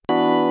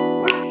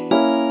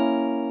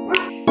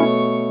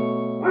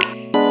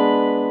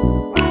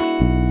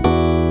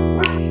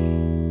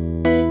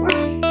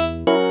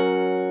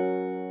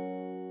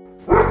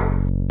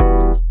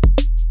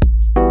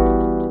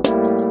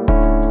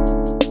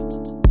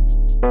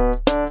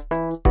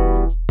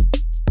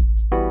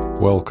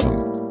Welcome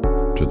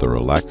to the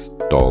Relaxed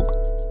Dog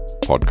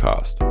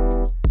Podcast,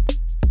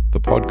 the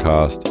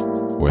podcast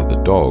where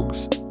the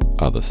dogs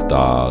are the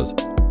stars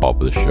of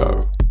the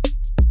show.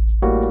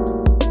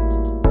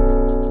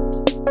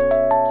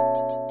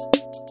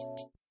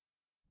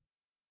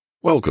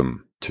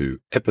 Welcome to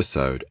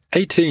episode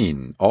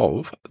 18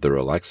 of the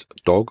Relaxed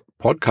Dog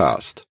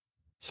Podcast,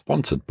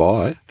 sponsored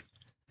by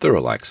The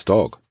Relaxed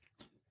Dog.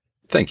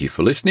 Thank you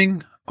for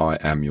listening. I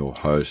am your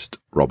host,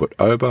 Robert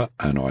Ober,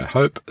 and I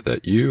hope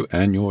that you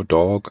and your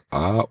dog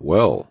are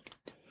well.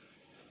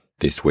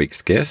 This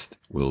week's guest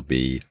will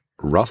be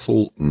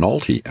Russell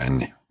Nolte,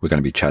 and we're going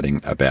to be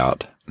chatting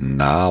about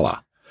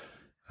Nala.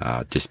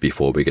 Just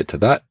before we get to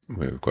that,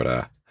 we've got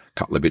a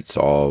couple of bits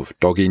of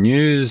doggy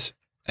news,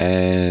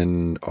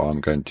 and I'm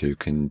going to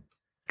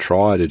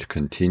try to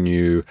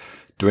continue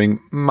doing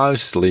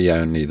mostly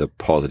only the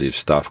positive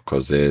stuff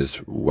because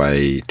there's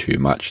way too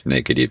much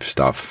negative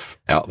stuff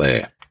out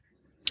there.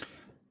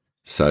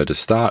 So to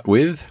start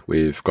with,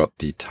 we've got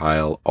the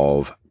tale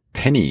of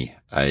Penny,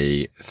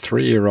 a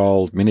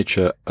 3-year-old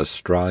miniature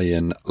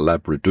Australian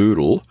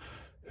Labradoodle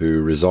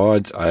who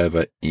resides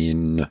over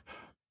in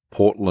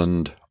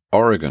Portland,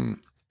 Oregon.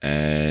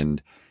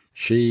 And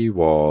she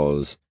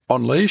was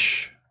on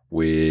leash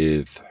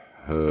with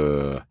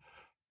her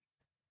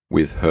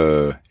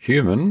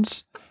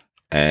humans,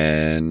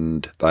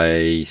 and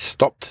they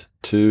stopped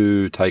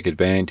to take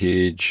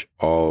advantage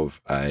of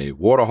a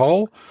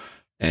waterhole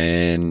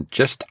and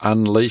just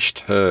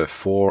unleashed her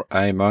for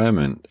a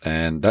moment.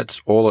 And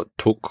that's all it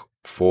took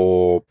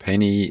for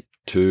Penny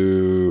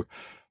to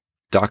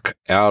duck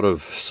out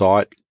of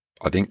sight,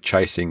 I think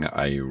chasing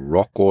a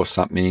rock or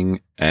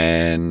something,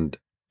 and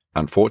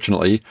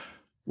unfortunately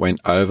went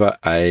over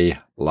a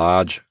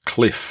large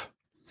cliff.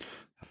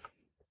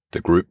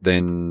 The group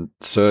then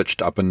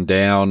searched up and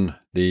down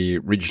the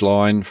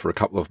ridgeline for a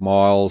couple of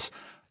miles,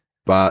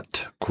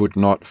 but could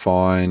not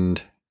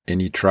find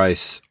any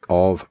trace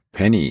of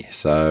Penny.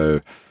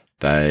 So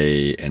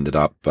they ended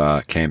up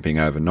camping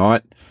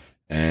overnight,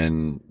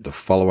 and the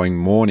following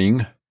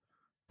morning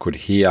could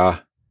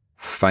hear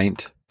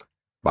faint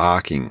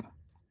barking.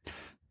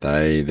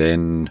 They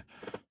then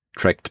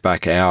trekked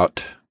back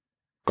out,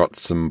 got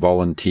some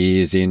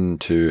volunteers in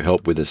to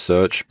help with the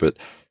search, but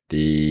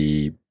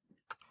the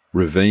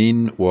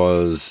ravine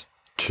was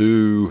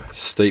too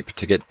steep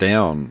to get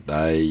down.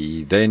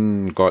 They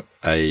then got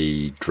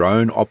a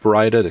drone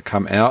operator to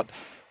come out,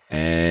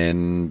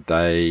 and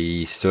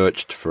they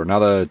searched for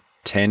another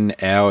 10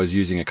 hours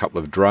using a couple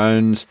of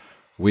drones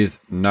with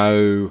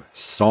no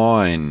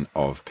sign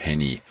of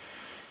Penny,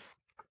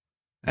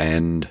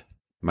 and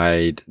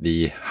made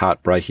the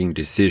heartbreaking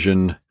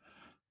decision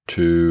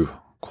to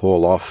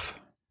call off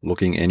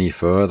looking any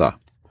further.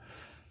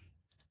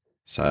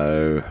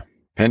 So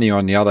Penny,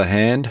 on the other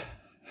hand,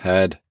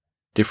 had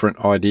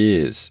different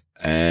ideas,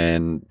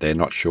 and they're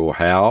not sure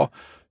how,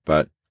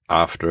 but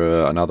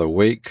after another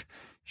week,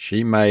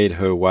 she made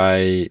her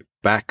way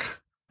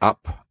back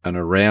up and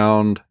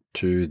around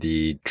to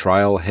the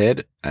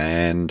trailhead,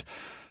 and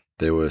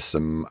there were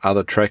some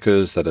other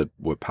trekkers that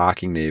were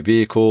parking their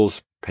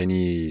vehicles.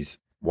 Penny's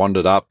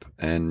wandered up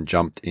and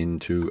jumped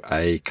into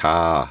a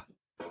car.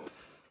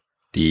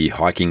 The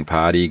hiking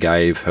party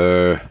gave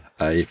her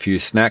a few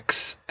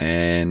snacks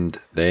and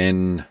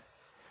then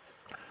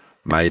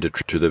made a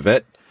trip to the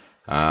vet.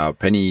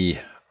 Penny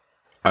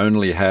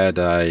only had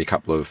a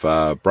couple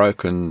of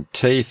broken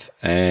teeth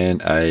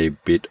and a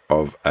bit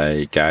of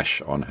a gash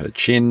on her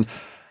chin.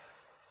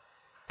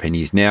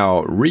 Penny's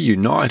now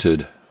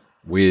reunited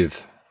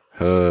with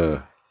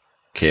her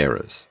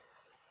carers.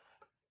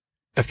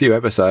 A few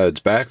episodes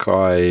back,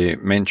 I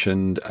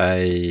mentioned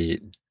a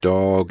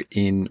dog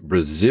in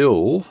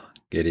Brazil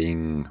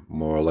getting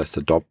more or less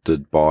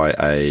adopted by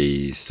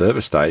a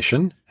service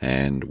station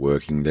and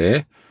working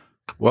there.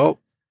 Well,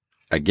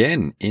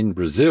 again, in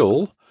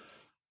Brazil,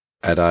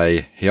 at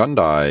a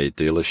Hyundai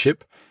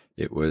dealership,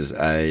 it was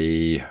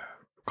a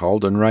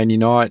cold and rainy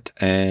night,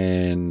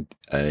 and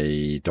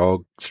a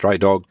stray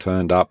dog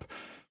turned up,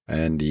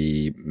 and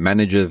the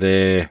manager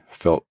there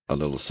felt a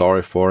little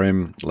sorry for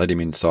him, let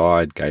him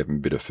inside, gave him a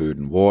bit of food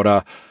and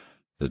water.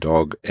 The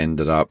dog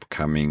ended up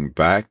coming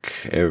back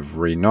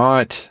every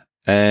night,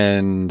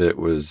 and it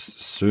was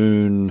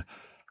soon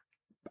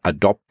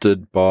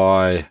adopted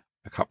by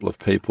a couple of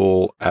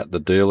people at the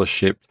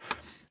dealership.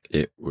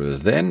 It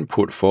was then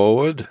put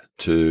forward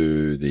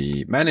to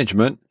the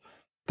management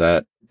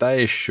that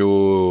they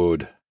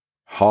should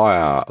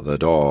hire the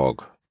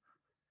dog,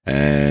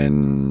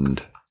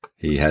 and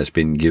he has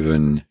been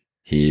given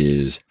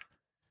his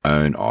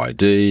own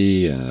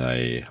ID and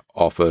a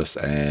office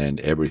and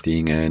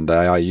everything, and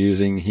they are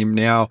using him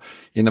now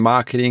in the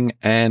marketing,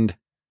 and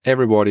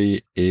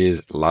everybody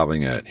is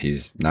loving it.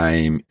 His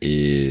name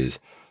is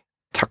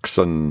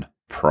Tucson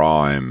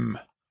Prime.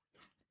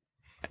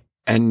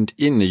 And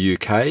in the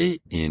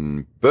UK,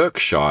 in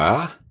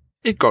Berkshire,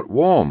 it got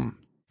warm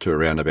to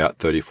around about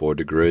 34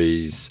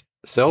 degrees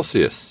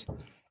Celsius.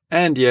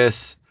 And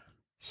yes,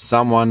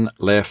 someone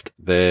left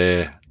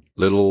their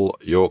little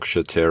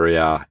Yorkshire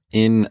Terrier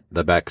in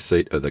the back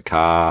seat of the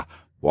car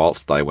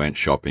whilst they went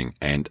shopping.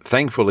 And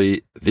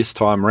thankfully, this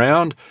time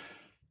round,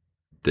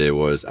 there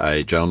was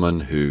a gentleman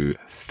who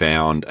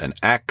found an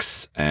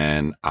axe,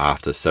 and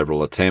after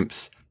several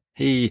attempts,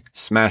 he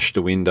smashed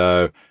the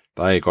window.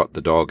 They got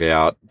the dog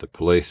out, the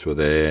police were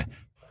there,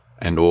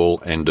 and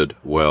all ended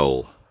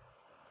well.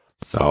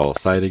 So I'll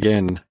say it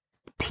again,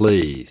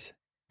 please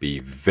be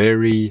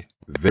very,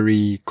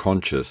 very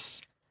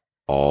conscious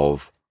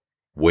of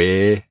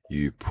where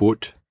you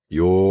put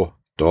your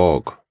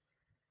dog.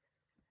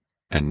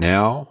 And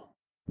now,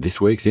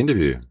 this week's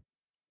interview.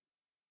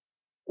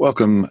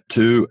 Welcome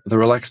to the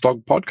Relaxed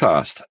Dog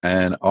Podcast,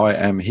 and I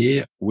am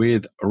here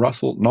with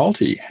Russell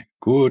Nolte.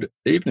 Good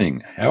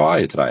evening. How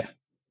are you today?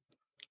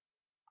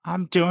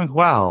 I'm doing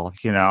well,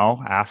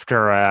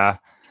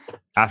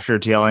 after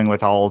dealing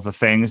with all the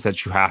things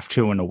that you have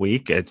to in a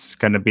week. It's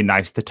going to be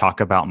nice to talk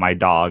about my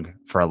dog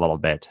for a little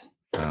bit.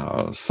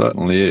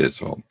 Certainly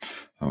is. Well,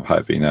 I'm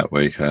hoping that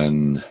we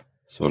can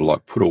sort of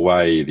like put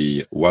away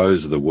the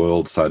woes of the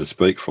world, so to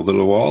speak, for a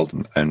little while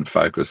and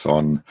focus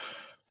on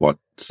what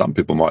some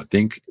people might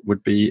think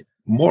would be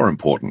more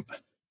important.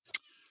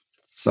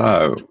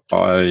 So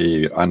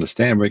I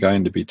understand we're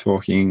going to be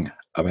talking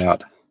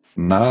about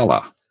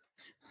Nala.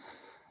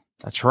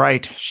 That's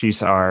right.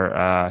 She's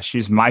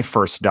my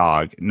first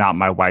dog, not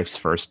my wife's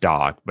first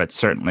dog, but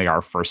certainly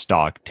our first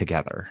dog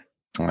together.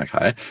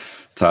 Okay.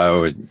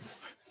 So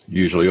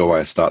usually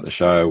always start the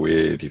show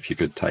with, if you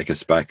could take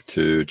us back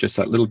to just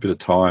that little bit of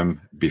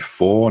time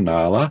before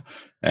Nala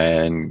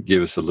and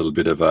give us a little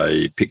bit of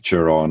a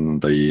picture on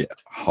the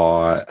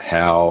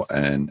how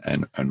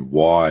and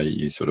why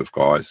you sort of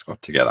guys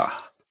got together.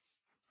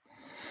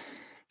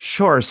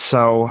 Sure.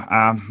 So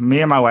me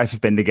and my wife have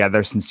been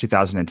together since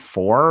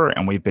 2004,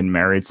 and we've been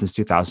married since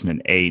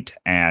 2008.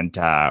 And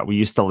we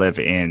used to live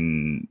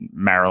in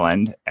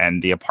Maryland,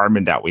 and the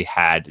apartment that we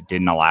had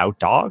didn't allow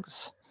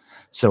dogs.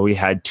 So we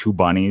had two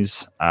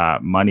bunnies,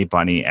 Money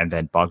Bunny and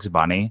then Bugs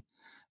Bunny.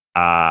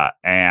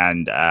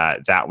 And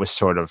that was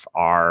sort of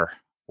our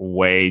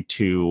way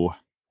to,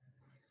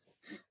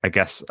 I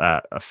guess,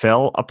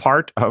 fill a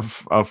part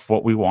of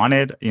what we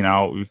wanted.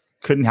 We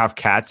couldn't have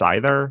cats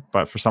either,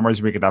 but for some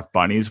reason we could have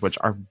bunnies, which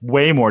are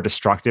way more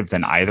destructive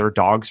than either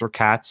dogs or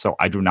cats. So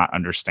I do not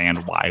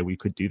understand why we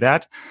could do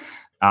that.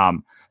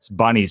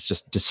 Bunnies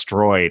just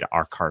destroyed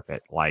our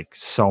carpet like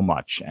so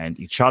much, and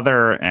each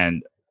other.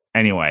 And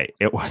anyway,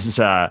 it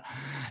was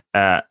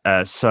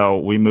so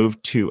we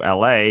moved to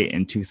LA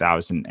in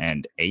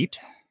 2008.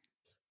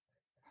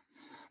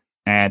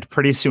 And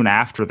pretty soon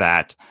after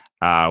that,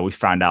 we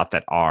found out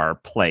that our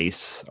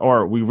place,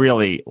 or we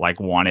really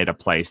wanted a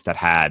place that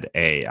had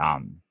a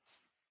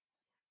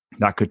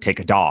that could take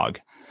a dog,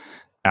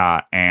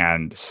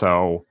 and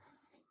so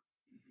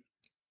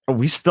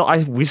we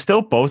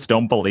still both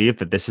don't believe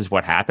that this is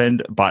what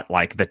happened, but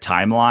the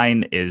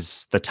timeline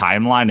is the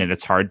timeline, and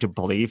it's hard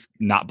to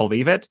not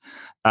believe it.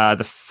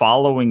 The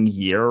following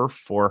year,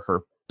 for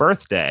her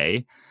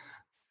birthday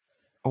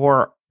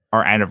or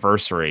our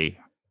anniversary,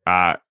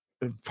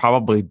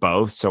 probably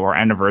both. So our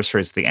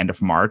anniversary is at the end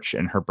of March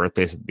and her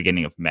birthday is at the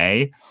beginning of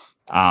May.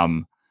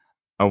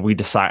 We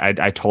decided,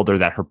 I told her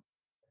that her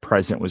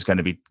present was going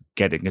to be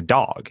getting a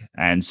dog.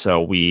 And so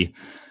we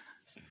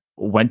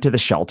went to the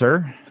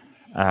shelter,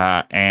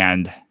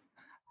 and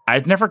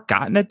I'd never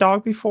gotten a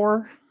dog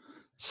before.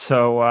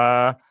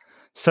 So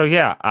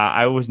yeah,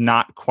 I was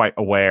not quite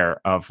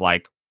aware of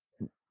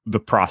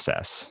the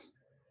process.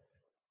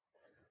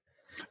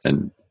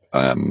 And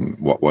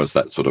what was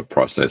that sort of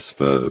process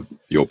for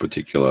your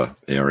particular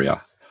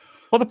area?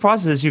 Well, the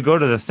process is you go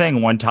to the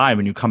thing one time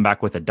and you come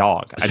back with a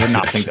dog. I did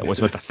not think that was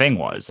what the thing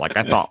was.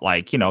 I thought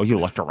you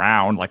looked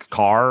around like a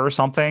car or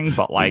something,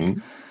 but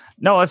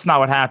no, that's not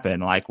what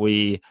happened.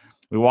 We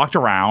walked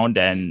around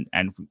and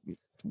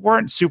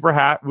weren't super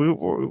happy.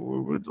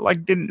 We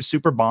didn't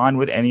super bond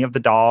with any of the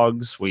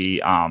dogs.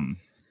 I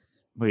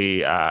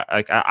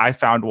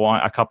found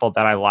a couple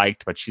that I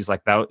liked, but she's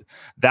like,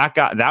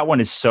 that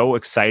one is so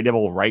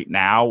excitable right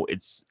now.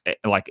 It's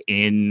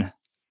in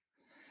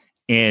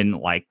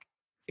a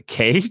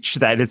cage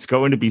that it's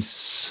going to be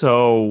it's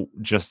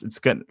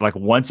going to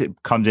once it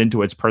comes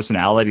into its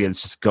personality,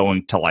 it's just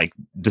going to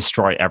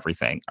destroy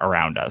everything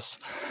around us.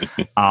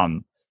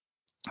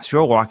 So we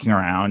were walking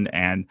around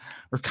and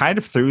we're kind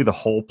of through the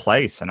whole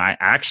place. And I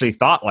actually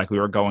thought we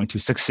were going to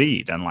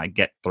succeed and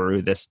get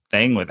through this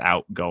thing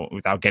without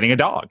getting a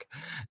dog.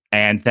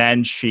 And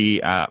then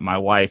my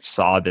wife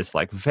saw this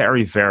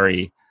very,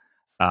 very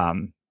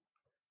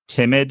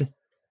timid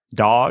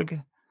dog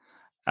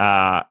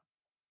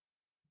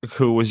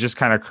who was just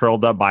kind of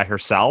curled up by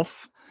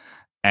herself.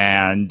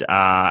 And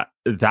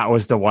that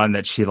was the one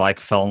that she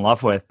fell in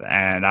love with.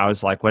 And I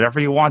was like, whatever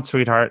you want,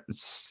 sweetheart.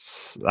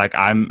 It's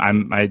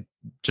I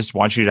just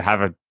want you to have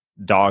a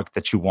dog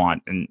that you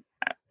want. And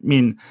I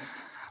mean,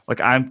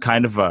 I'm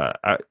kind of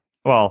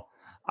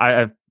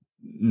I've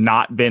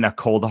not been a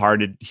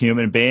cold-hearted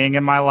human being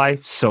in my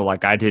life. So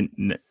I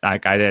didn't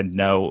had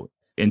no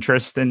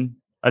interest in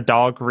a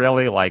dog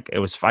really. Like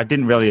I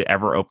didn't really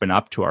ever open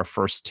up to our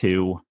first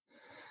two,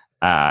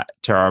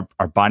 to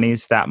our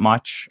bunnies that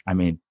much. I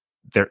mean,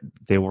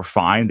 they were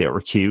fine, they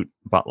were cute,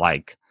 but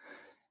like,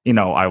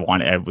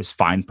 I was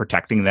fine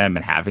protecting them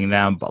and having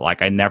them, but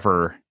like it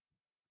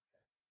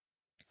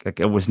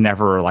was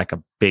never like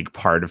a big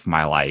part of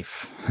my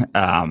life.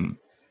 Um,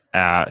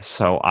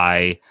 so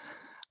I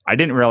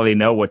didn't really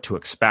know what to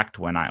expect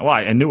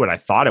I knew what I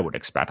thought I would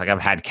expect. Like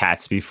I've had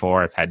cats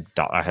before,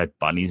 I had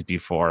bunnies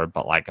before,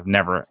 but like I've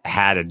never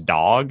had a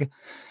dog.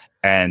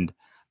 And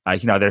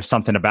there's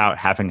something about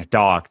having a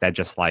dog that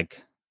just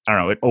like, I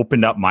don't know, it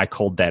opened up my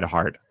cold dead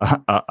heart,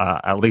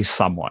 at least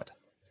somewhat.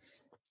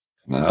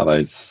 No,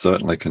 they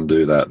certainly can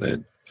do that. They're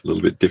a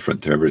little bit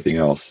different to everything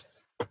else.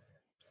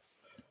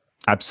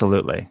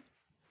 Absolutely.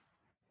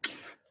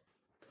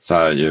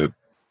 So you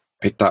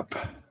picked up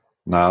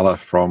Nala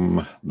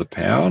from the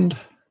pound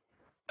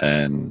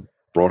and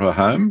brought her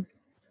home?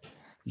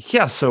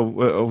 Yeah, so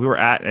we were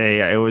at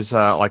it was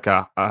like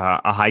a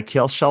high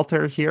kill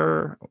shelter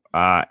here,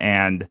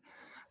 and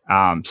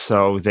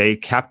so they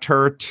kept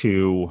her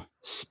to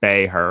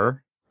spay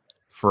her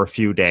for a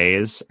few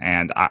days,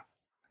 and I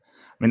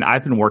mean,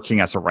 I've been working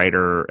as a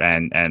writer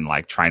and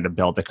like trying to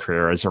build a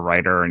career as a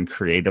writer and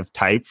creative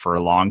type for a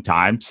long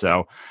time.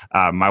 So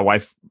my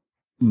wife,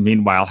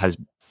 meanwhile, has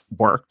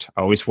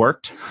always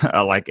worked,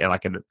 like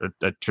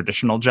a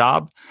traditional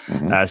job.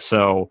 Mm-hmm.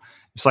 So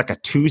it's like a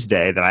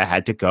Tuesday that I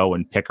had to go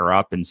and pick her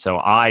up, and so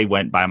I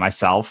went by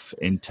myself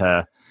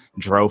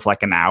drove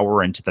like an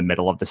hour into the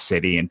middle of the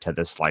city into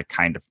this like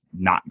kind of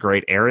not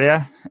great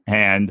area,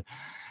 and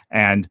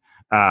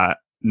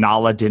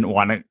Nala didn't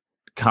want to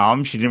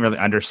come. She didn't really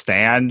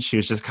understand. She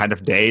was just kind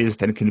of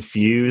dazed and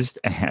confused,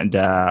 and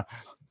I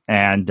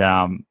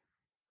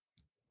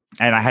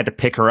had to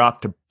pick her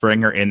up to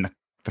bring her in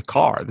the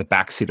car, the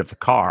back seat of the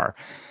car.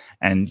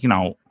 And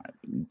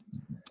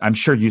I'm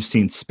sure you've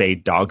seen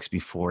spayed dogs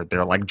before.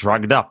 They're like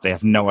drugged up. They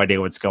have no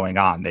idea what's going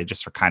on. They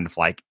just are kind of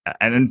like,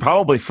 and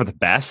probably for the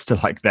best,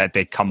 like that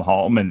they come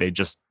home and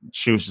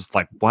she was just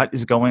like, what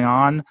is going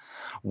on?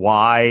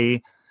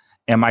 Why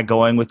am I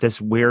going with this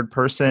weird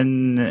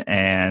person?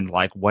 And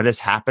like, what is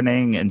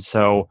happening? And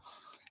so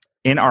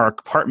in our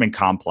apartment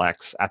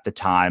complex at the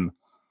time,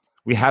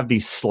 we have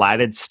these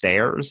slatted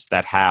stairs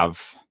that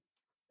have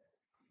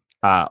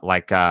they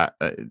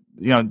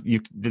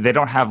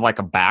don't have like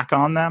a back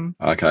on them,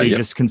 Okay, so you yep.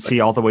 just can see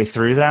all the way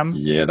through them.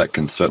 Yeah, that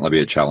can certainly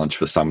be a challenge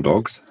for some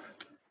dogs.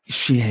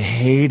 She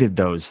hated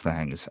those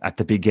things at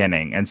the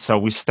beginning, and so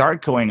we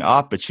start going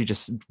up, but she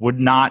just would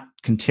not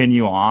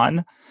continue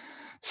on.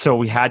 So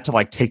we had to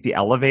like take the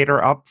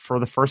elevator up for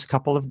the first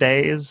couple of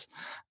days.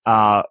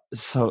 And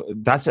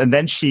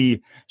then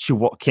she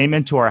came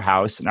into our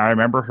house, and I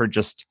remember her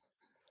just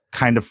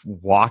kind of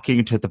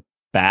walking to the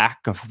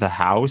back of the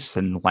house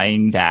and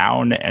laying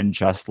down and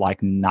just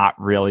like not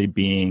really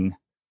being.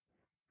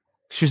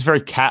 She was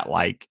very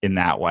cat-like in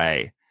that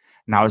way,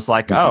 and I was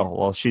like, oh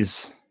well,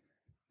 she's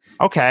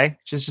okay.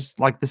 She's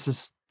just like this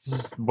is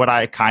what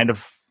I kind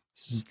of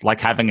like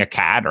having a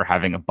cat or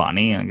having a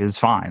bunny. Like, it's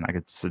fine. Like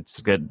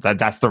it's good.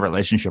 That's the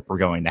relationship we're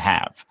going to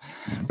have.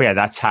 But yeah,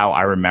 that's how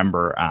I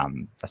remember.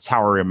 That's how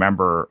I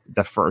remember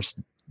the first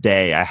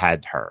day I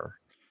had her.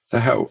 So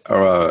how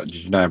did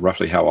you know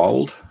roughly how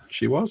old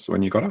she was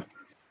when you got her?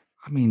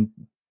 I mean,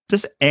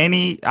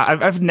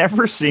 I've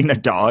never seen a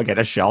dog at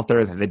a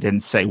shelter that they didn't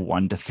say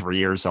 1 to 3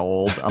 years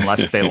old,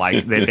 unless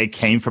they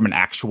came from an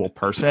actual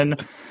person.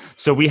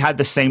 So we had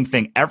the same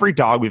thing. Every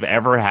dog we've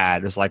ever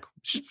had is like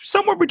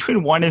somewhere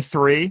between 1 and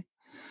 3.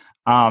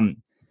 The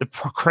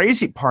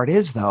crazy part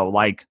is though,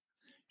 like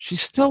she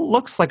still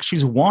looks like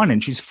she's 1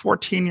 and she's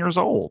 14 years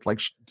old.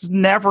 Like she's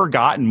never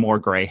gotten more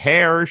gray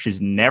hair.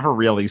 She's never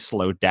really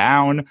slowed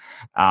down.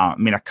 I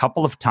mean, a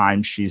couple of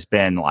times she's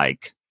been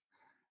like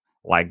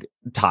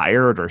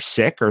tired or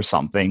sick or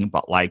something,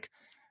 but like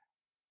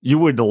you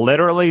would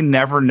literally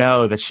never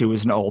know that she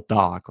was an old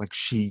dog. Like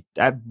she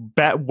at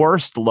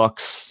worst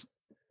looks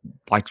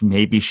like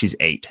maybe she's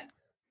 8.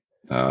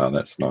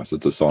 That's nice.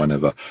 It's a sign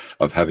of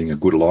having a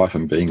good life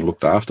and being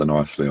looked after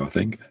nicely, I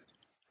think.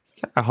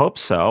 I hope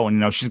so.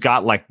 And she's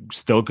got like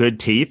still good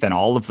teeth and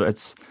all of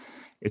it's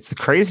the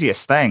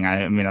craziest thing.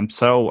 I mean, I'm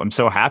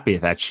so happy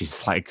that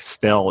she's like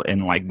still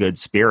in like good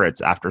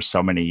spirits after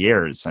so many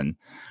years. And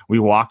I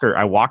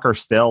walk her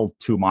still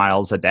 2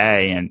 miles a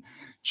day, and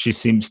she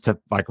seems to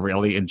like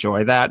really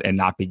enjoy that and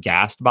not be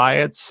gassed by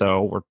it.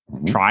 So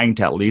we're trying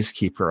to at least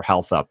keep her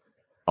health up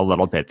a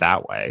little bit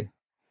that way.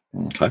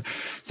 Okay.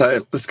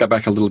 So let's go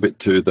back a little bit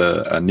to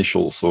the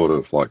initial sort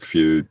of like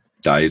few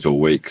days or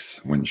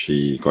weeks when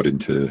she got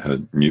into her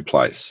new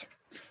place.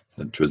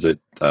 Was it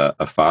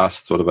a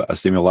fast sort of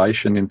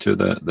assimilation into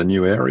the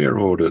new area,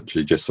 or did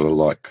she just sort of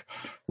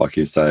like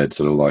you said,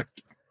 sort of like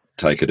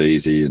take it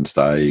easy and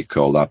stay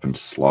curled up and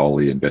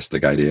slowly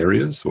investigate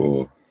areas?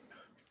 Or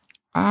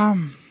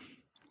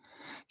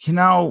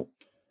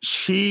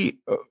she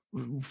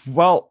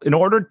well, in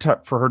order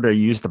for her to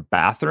use the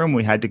bathroom,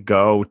 we had to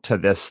go to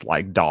this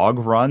like dog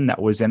run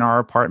that was in our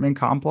apartment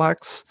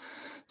complex.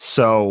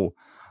 So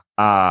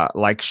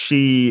like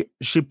she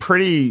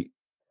pretty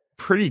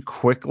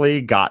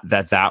quickly got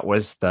that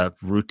was the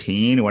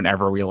routine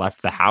whenever we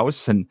left the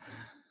house, and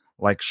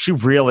like she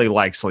really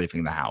likes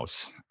leaving the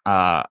house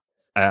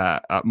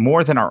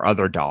more than our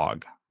other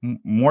dog,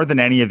 more than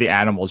any of the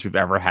animals we've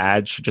ever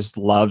had. She just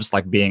loves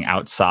like being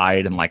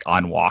outside and like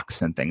on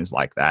walks and things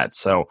like that.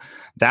 So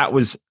that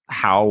was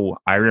how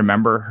I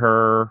remember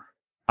her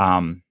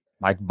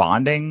like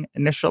bonding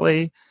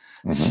initially.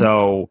 Mm-hmm.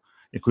 So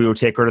like we would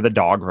take her to the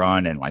dog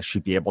run and like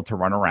she'd be able to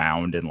run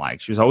around, and like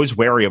she was always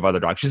wary of other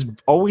dogs. She's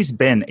always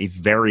been a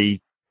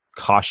very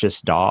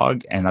cautious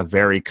dog and a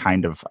very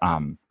kind of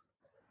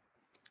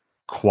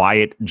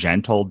quiet,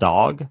 gentle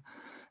dog.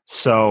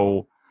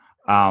 So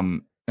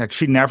like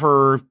she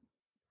never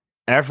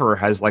ever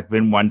has like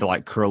been one to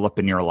like curl up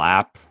in your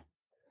lap.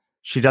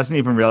 She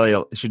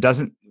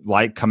doesn't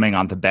like coming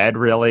onto bed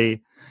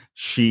really.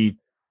 She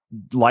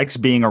likes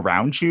being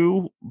around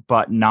you,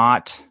 but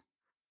not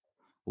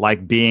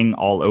like being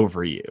all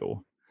over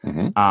you.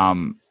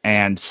 Mm-hmm.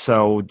 And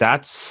so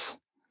that's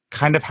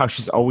kind of how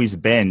she's always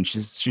been.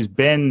 She's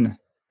been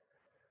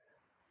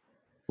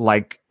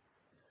like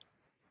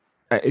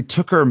it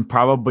took her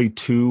probably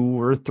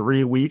 2 or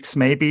 3 weeks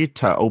maybe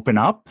to open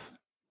up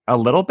a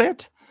little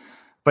bit,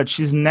 but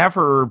she's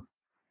never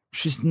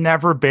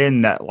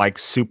been that like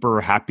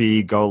super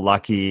happy go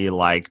lucky,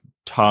 like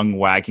tongue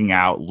wagging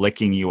out,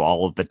 licking you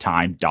all of the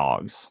time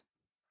dogs.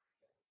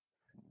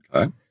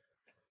 Okay.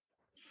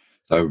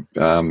 So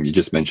you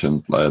just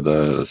mentioned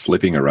the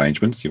sleeping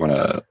arrangements. You want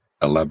to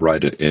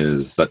elaborate it?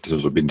 Is that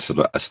sort of been sort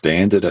of a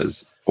standard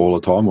as all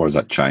the time, or has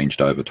that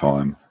changed over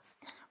time?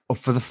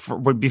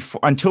 Before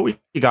until we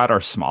got our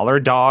smaller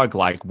dog,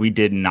 like we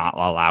did not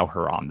allow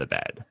her on the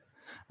bed.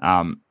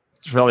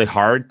 It's really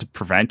hard to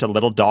prevent a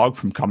little dog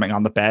from coming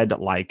on the bed,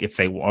 like if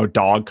they a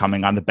dog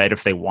coming on the bed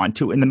if they want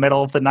to in the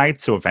middle of the night.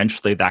 So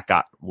eventually that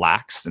got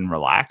laxed and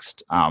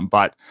relaxed.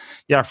 But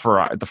yeah,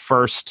 for the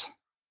first,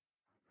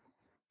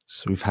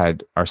 so we've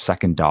had our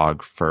second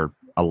dog for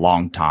a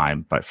long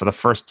time, but for the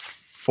first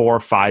 4 or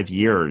 5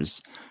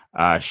 years,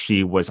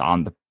 she was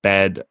on the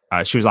bed.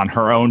 She was on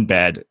her own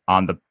bed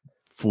on the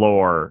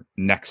floor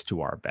next to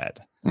our bed.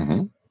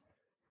 Mm-hmm.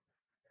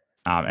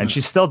 And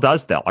she still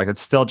does that. Like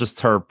it's still just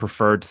her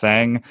preferred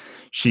thing.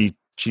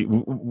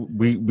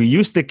 We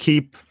used to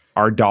keep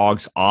our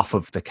dogs off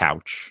of the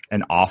couch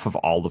and off of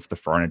all of the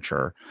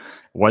furniture.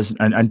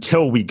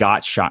 Until we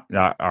got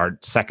our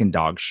second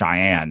dog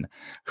Cheyenne,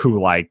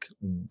 who like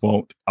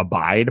won't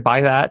abide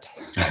by that,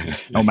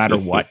 no matter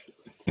what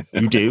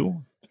you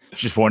do.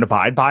 She just won't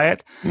abide by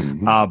it.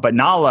 Mm-hmm. But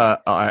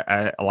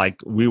Nala, like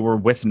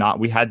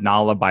we had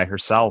Nala by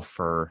herself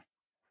for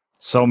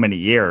so many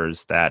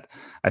years that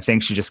I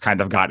think she just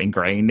kind of got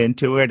ingrained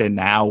into it. And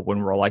now when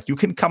we're like, you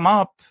can come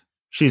up,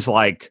 she's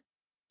like,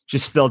 she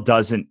still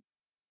doesn't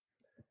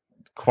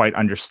quite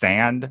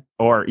understand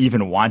or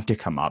even want to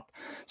come up.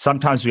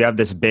 Sometimes we have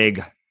this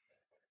big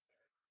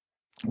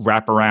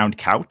wraparound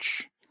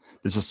couch.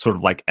 This is sort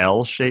of like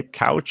L-shaped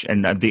couch,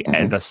 and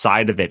the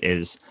side of it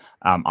is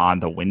on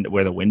the window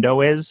where the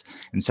window is.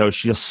 And so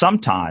she'll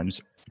sometimes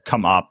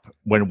come up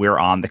when we're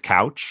on the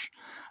couch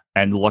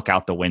and look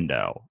out the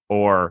window,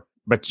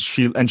 but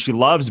she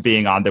loves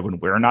being on there when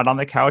we're not on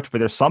the couch. But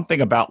there's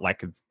something about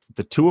like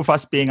the two of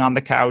us being on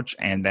the couch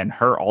and then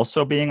her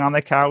also being on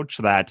the couch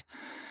that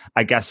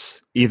I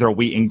guess either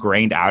we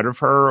ingrained out of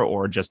her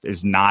or just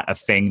is not a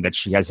thing that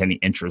she has any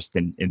interest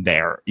in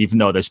there, even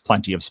though there's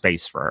plenty of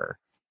space for her.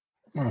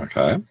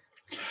 Okay.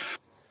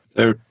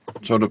 There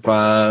sort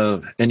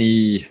of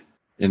any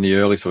in the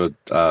early sort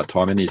of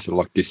time, any sort of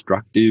like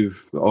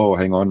destructive, oh,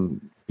 hang on,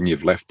 and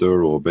you've left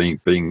her, or being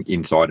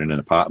inside in an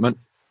apartment?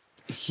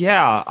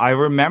 Yeah, I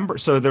remember.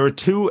 So there were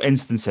two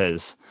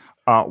instances.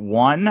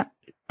 One,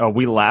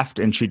 we left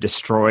and she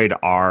destroyed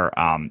our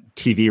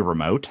TV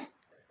remote.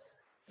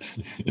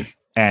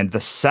 And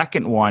the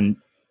second one,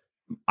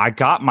 I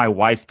got my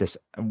wife this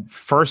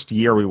first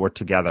year we were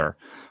together.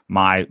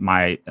 My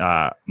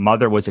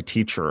mother was a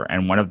teacher,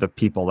 and one of the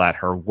people at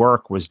her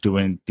work was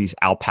doing these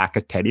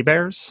alpaca teddy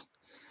bears.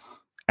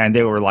 And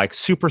they were like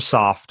super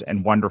soft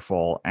and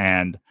wonderful.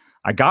 And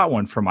I got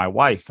one for my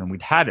wife, and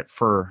we'd had it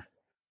for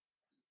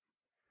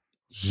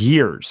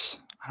years.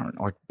 I don't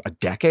know, like a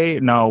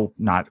decade? No,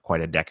 not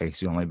quite a decade.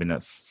 It's only been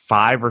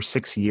 5 or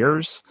 6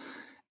 years.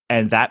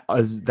 And that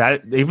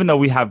even though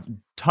we have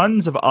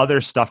tons of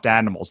other stuffed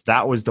animals,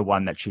 that was the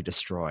one that she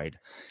destroyed.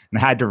 And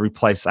I had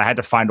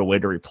to find a way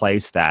to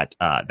replace that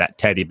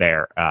teddy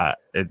bear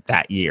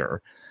that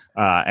year.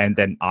 And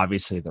then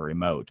obviously the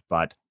remote.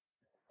 But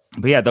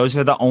yeah, those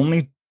are the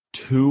only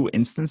two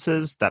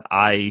instances that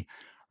I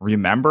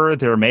remember.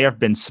 There may have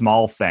been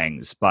small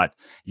things, but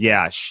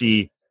yeah,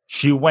 she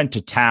went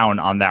to town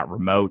on that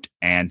remote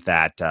and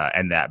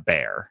that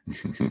bear.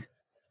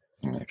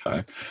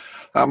 Okay.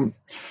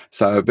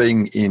 So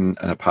being in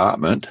an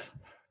apartment,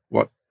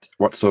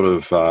 what sort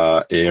of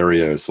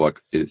areas, like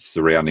its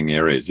surrounding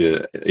areas,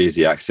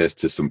 easy access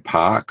to some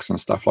parks and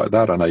stuff like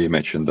that? I know you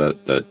mentioned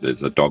that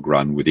there's a dog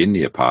run within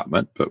the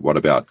apartment, but what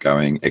about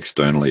going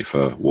externally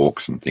for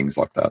walks and things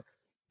like that?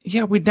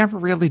 Yeah, we never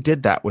really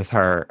did that with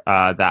her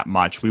that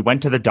much. We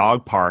went to the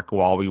dog park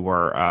while we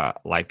were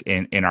like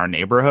in our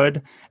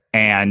neighborhood,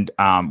 and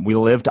we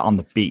lived on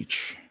the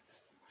beach,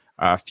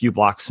 a few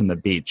blocks from the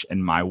beach.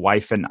 And my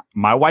wife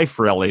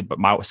really,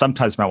 but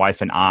sometimes my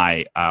wife and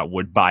I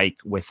would bike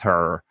with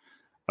her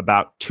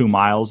about 2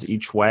 miles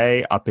each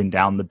way up and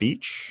down the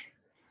beach.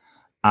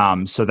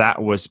 So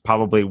that was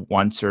probably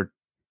once or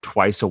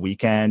twice a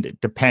weekend.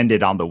 It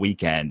depended on the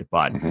weekend,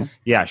 but Hmm.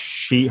 yeah,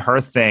 her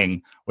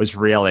thing was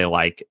really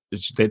like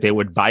they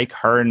would bike.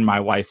 Her and my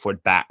wife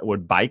would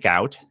bike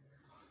out,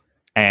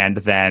 and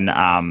then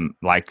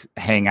like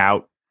hang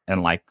out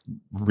and like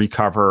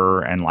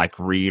recover and like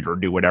read or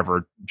do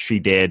whatever she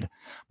did.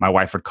 My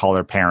wife would call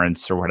her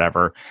parents or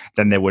whatever.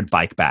 Then they would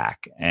bike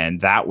back, and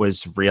that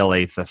was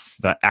really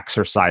the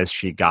exercise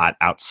she got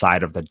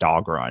outside of the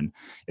dog run.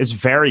 It's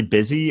very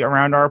busy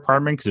around our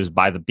apartment because it was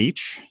by the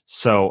beach,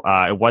 so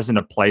it wasn't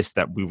a place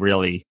that we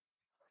really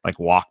like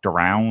walked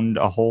around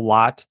a whole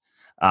lot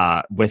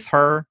with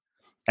her.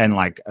 And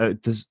like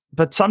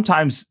but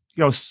sometimes,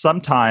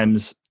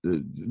 sometimes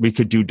we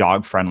could do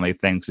dog friendly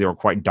things. They were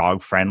quite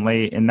dog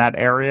friendly in that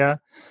area,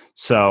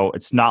 so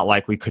it's not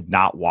like we could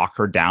not walk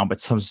her down,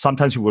 but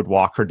sometimes we would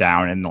walk her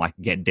down and like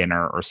get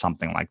dinner or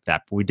something like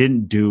that. But we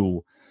didn't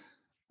do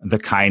the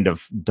kind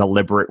of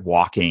deliberate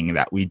walking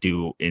that we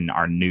do in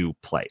our new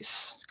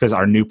place, because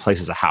our new place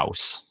is a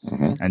house.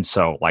 Hmm. And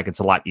so like it's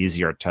a lot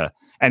easier to,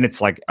 and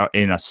it's like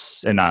in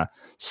a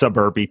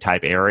suburby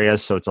type area,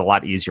 so it's a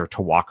lot easier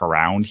to walk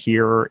around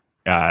here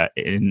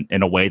in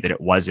a way that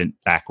it wasn't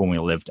back when we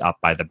lived up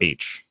by the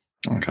beach.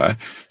 Okay.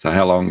 So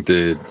how long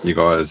did you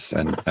guys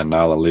and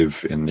Nala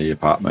live in the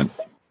apartment?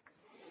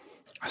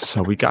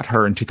 So we got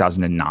her in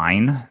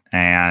 2009,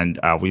 and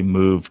we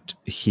moved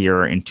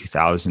here in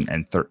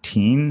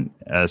 2013.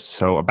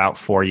 So about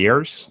 4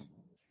 years.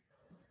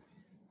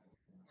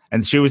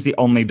 And she was the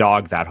only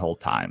dog that whole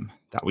time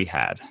that we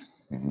had.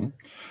 Hmm.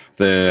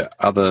 There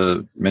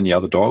many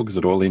other dogs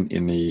at all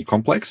in the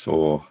complex,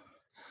 or?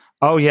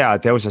 Oh yeah,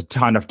 there was a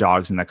ton of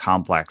dogs in the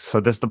complex. So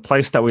the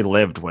place that we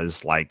lived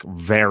was like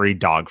very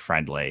dog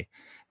friendly,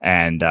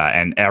 and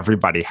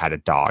everybody had a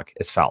dog.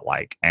 It felt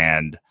like,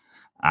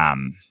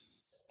 um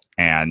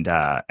and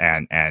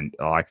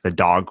like the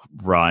dog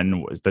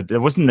run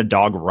it wasn't the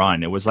dog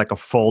run. It was like a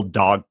full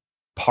dog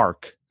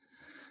park.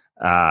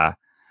 And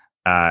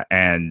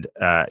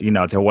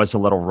there was a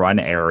little run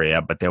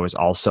area, but there was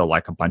also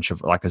like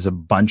there's a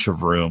bunch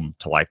of room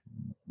to like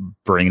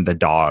bring the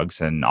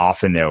dogs, and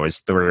often there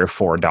was 3 or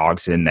 4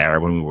 dogs in there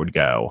when we would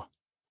go.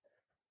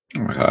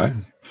 Okay.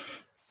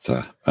 It's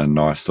a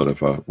nice sort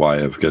of a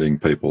way of getting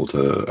people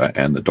to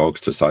and the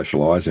dogs to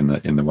socialize in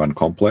the one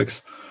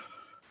complex.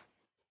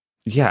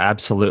 Yeah,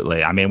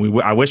 absolutely. I mean,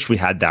 I wish we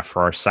had that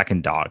for our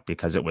second dog,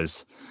 because it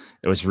was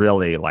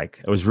really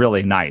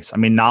nice. I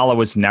mean, Nala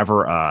was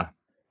never a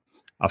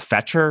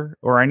fetcher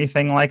or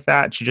anything like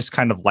that. She just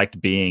kind of liked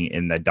being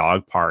in the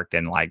dog park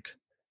and like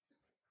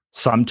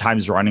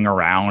sometimes running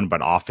around,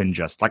 but often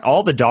just like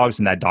all the dogs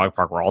in that dog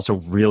park were also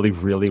really,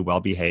 really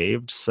well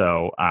behaved.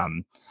 So,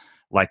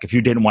 like if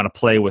you didn't want to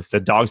play with the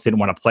dogs, didn't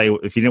want to play.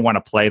 If you didn't want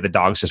to play, the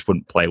dogs just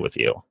wouldn't play with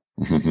you.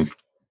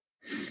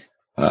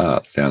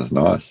 Sounds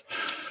nice.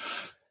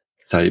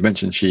 So you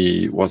mentioned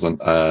she wasn't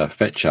a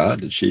fetcher.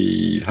 Did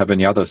she have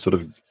any other sort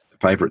of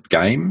favorite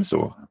games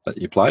or that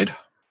you played?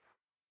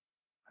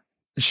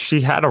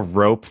 She had a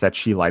rope that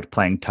she liked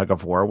playing tug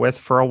of war with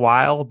for a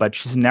while, but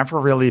she's never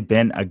really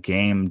been a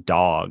game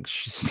dog.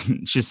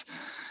 She's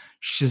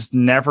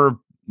never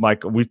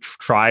like, we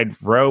tried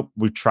rope,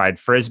 we tried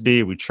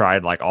frisbee, we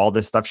tried like all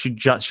this stuff.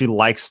 She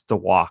likes to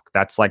walk.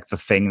 That's like the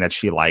thing that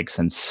she likes,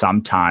 and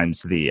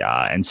sometimes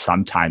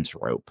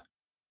rope.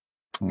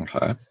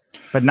 Okay.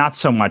 But not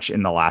so much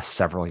in the last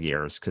several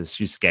years, because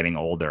she's getting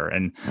older.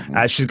 And Hmm.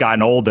 as she's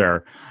gotten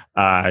older,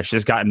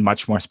 she's gotten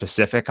much more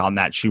specific on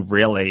that.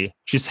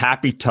 She's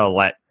happy to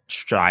let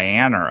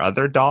Cheyenne or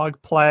other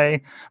dog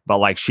play, but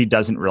like she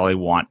doesn't really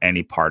want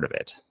any part of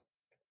it.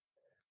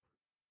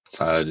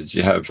 So did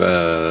you have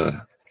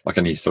like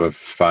any sort of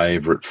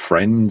favorite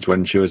friends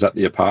when she was at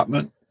the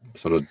apartment?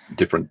 Sort of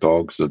different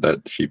dogs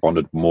that she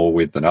bonded more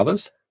with than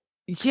others?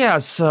 Yeah,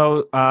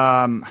 so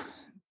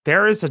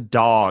there is a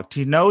dog. Do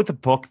you know the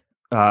book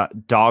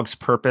Dog's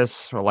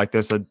Purpose? Or like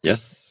there's a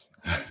Yes.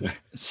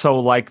 so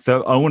like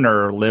the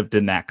owner lived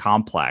in that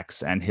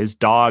complex, and his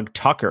dog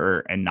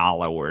Tucker and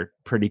Nala were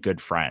pretty good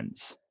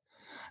friends.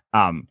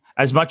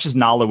 As much as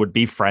Nala would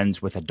be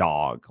friends with a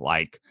dog,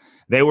 like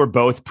they were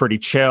both pretty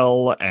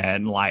chill,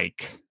 and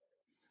like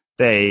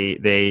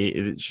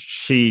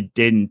she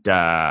didn't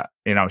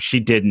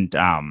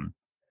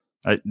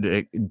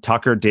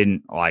Tucker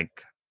didn't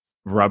like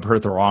rub her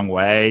the wrong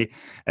way,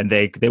 and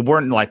they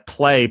weren't like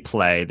play.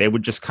 They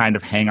would just kind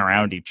of hang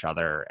around each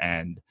other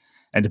and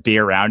be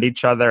around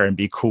each other and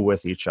be cool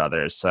with each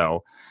other.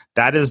 So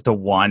that is the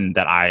one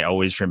that I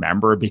always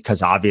remember,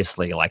 because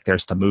obviously like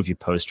there's the movie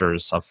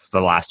posters of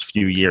the last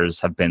few years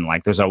have been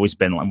like there's always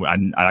been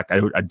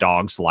a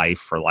dog's life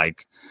for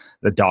like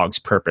The Dog's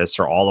Purpose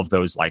or all of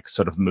those like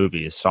sort of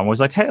movies. So I was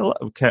like, hey,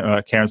 look,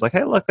 Karen's like,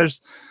 hey, look,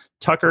 there's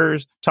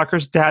Tucker's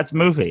dad's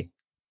movie.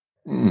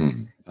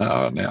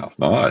 Oh, now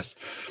nice.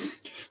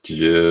 Did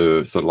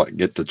you sort of like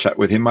get to chat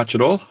with him much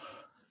at all?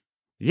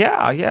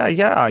 Yeah.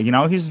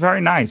 He's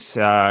very nice.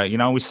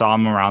 We saw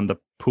him around the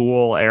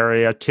pool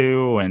area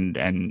too,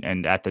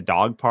 and at the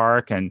dog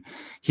park. And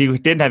he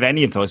didn't have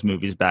any of those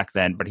movies back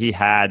then, but he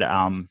had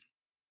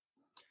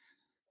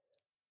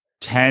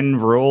 10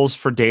 Rules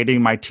for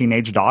Dating My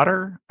Teenage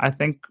Daughter, I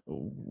think,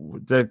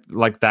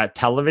 that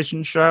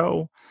television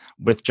show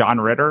with John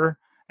Ritter.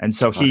 And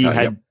so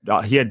Okay,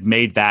 yep. he had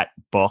made that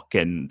book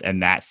and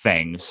that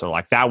thing. So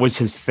like that was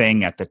his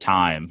thing at the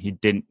time. He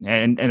didn't,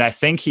 and I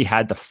think he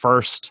had the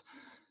first.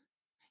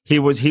 He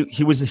was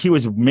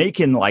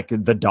making like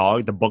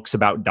the books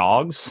about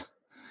dogs,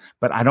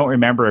 but I don't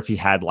remember if he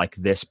had like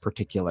this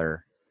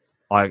particular.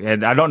 Like,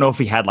 and I don't know if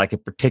he had like a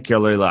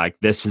particular like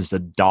this is the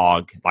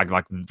dog like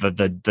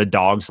the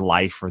dog's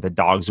life or the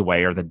dog's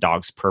way or the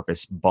dog's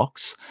purpose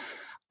books.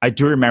 I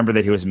do remember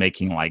that he was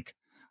making like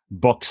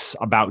books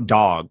about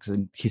dogs,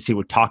 and he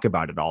would talk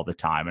about it all the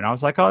time, and I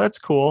was like, oh, that's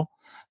cool.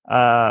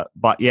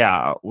 But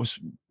yeah,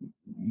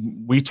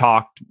 he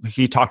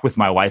talked with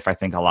my wife, I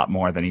think, a lot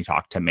more than he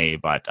talked to me.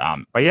 But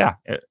yeah,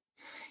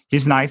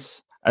 he's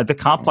nice. The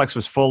complex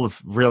was full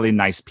of really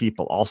nice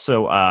people.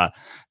 Also,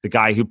 the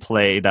guy who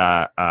played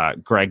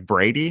Greg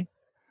Brady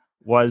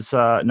was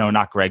no,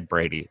 not Greg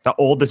Brady. The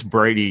oldest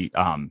Brady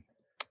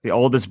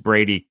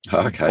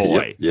Okay,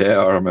 yep. boy. Yeah,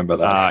 I remember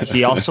that.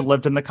 He also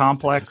lived in the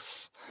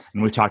complex,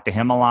 and we talked to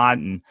him a lot.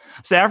 And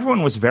so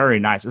everyone was very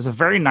nice. It was a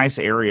very nice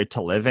area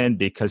to live in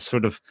because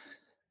sort of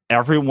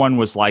everyone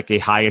was like a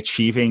high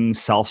achieving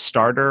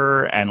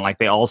self-starter, and like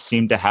they all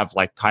seemed to have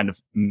like kind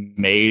of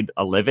made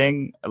a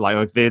living,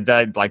 like they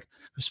like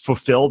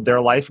fulfilled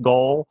their life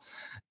goal.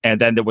 And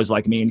then there was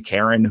like me and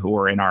Karen, who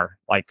were in our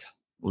like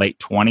late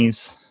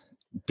 20s,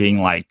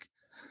 being like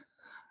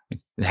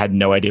had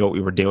no idea what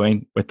we were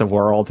doing with the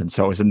world. And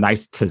so it was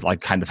nice to like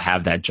kind of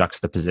have that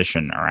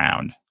juxtaposition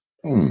around.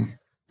 Hmm.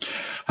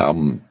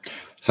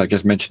 So I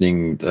guess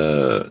mentioning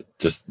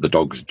just the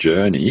dog's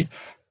journey,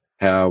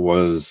 how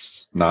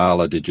was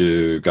Nala? Did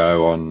you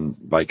go on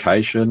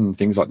vacation,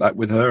 things like that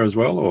with her as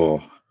well,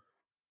 or?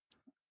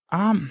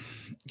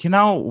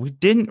 We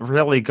didn't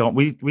really go.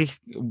 We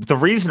the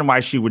reason why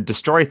she would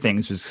destroy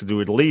things was because we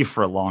would leave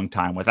for a long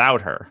time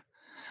without her.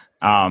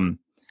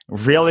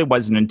 Really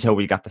wasn't until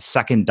we got the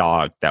second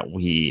dog that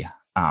we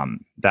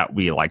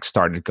like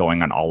started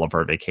going on all of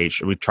our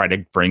vacation. We tried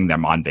to bring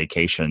them on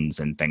vacations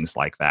and things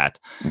like that.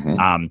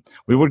 Mm-hmm.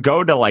 We would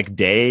go to like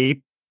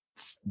day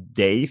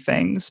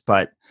things,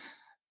 but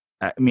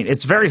I mean,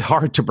 it's very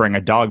hard to bring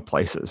a dog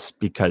places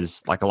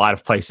because like a lot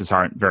of places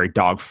aren't very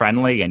dog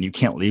friendly, and you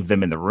can't leave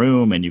them in the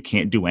room, and you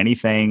can't do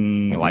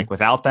anything like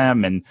without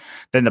them. And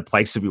then the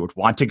places we would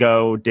want to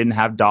go didn't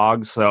have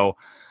dogs. So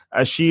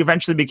she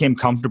eventually became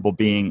comfortable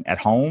being at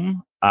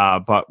home.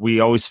 But we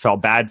always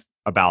felt bad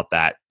about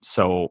that.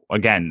 So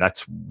again,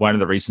 that's one of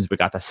the reasons we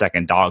got the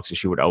second dog. So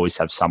she would always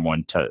have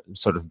someone to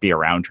sort of be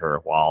around her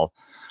while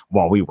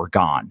we were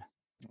gone.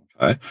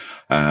 Okay.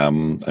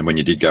 And when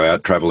you did go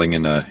out traveling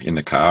in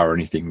the car or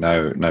anything,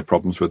 no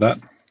problems with that?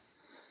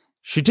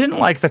 She didn't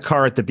like the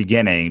car at the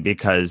beginning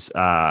because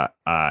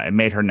it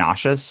made her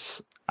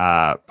nauseous,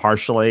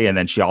 partially, and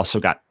then she also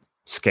got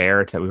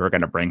scared that we were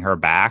going to bring her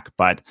back.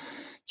 But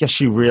yeah,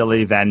 she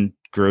really then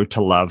grew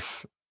to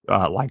love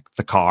like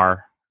the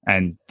car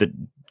and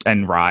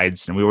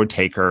rides, and we would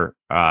take her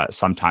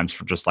sometimes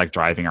for just like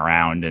driving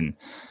around and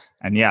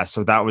yeah,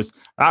 so that was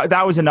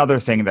another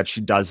thing that she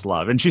does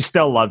love, and she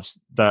still loves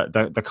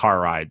the car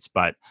rides.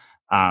 But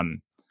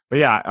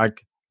yeah,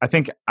 I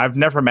think I've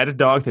never met a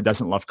dog that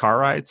doesn't love car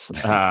rides.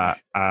 I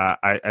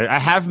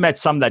have met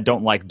some that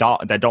don't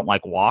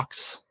like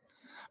walks,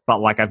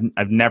 but like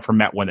I've never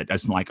met one that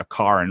doesn't like a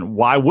car. And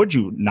why would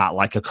you not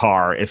like a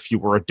car if you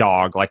were a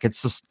dog? Like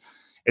it's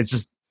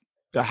just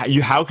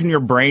how can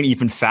your brain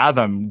even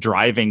fathom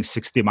driving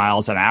 60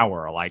 miles an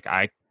hour? Like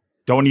I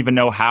don't even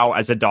know how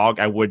as a dog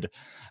I would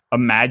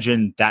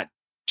imagine that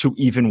to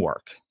even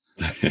work.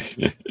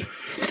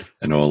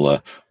 And all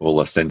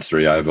the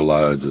sensory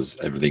overloads as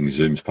everything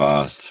zooms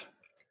past.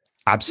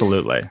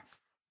 Absolutely.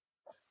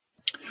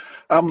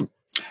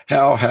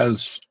 How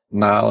has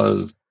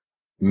Nala's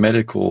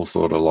medical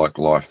sort of like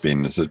life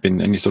been? Has there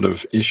been any sort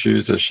of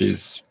issues as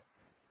she's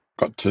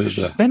got to?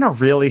 She's been a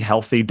really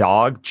healthy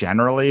dog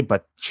generally,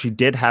 but she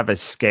did have a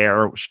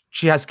scare.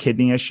 She has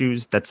kidney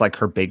issues. That's like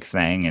her big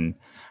thing.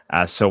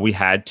 And so we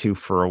had to,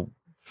 for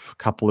a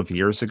couple of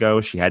years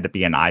ago, she had to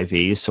be an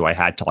IV. So I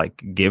had to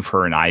like give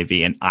her an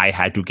IV, and I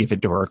had to give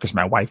it to her because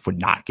my wife would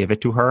not give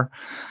it to her.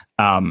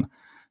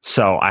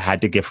 So I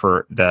had to give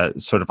her the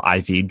sort of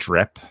IV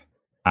drip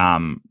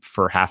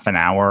for half an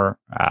hour,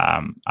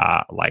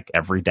 like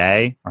every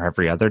day or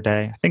every other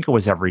day. I think it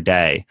was every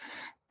day.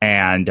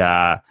 And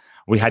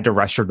we had to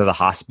rush her to the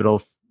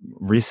hospital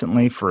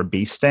recently for a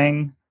bee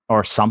sting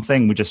or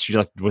something. She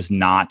was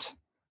not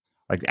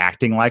like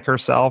acting like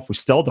herself. We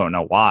still don't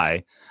know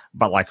why,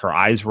 but like her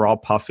eyes were all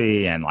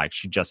puffy and like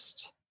she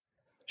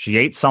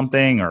ate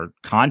something or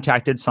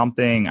contacted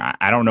something.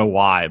 I don't know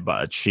why,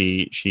 but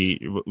we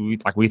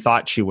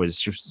thought she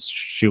was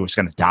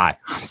going to die.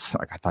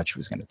 Like I thought she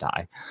was going to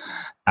die.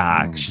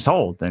 'Cause she's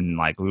old, and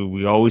like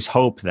we always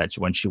hope that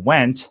when she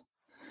went,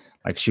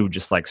 like she would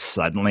just like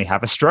suddenly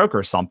have a stroke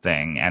or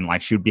something, and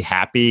like she would be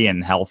happy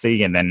and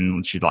healthy, and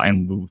then she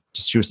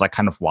was like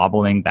kind of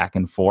wobbling back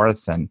and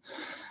forth, and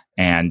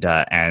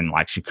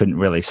like she couldn't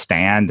really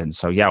stand, and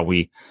so yeah,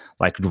 we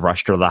like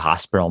rushed her to the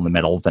hospital in the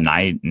middle of the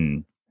night,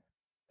 and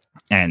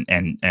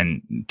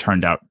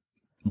turned out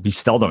we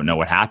still don't know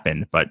what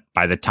happened, but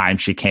by the time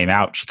she came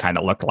out, she kind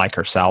of looked like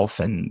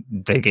herself, and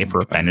they gave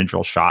her a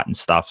Benadryl shot and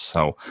stuff.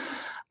 So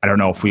I don't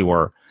know if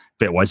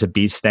it was a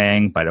bee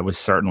sting, but it was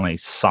certainly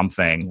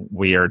something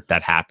weird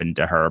that happened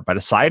to her. But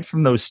aside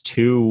from those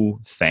two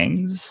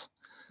things,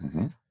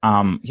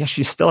 yeah,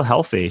 she's still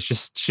healthy.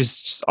 She's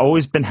just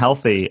always been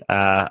healthy.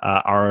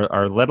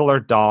 Our littler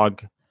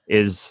dog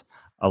is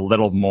a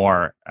little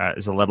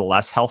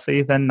less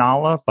healthy than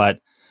Nala, but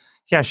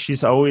yeah,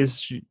 she's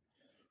always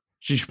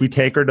we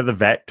take her to the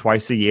vet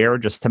twice a year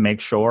just to make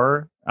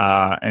sure.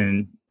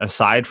 And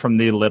aside from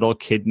the little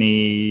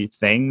kidney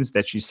things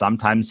that she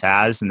sometimes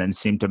has and then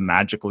seem to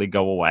magically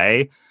go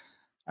away,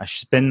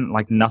 she's been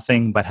like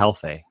nothing but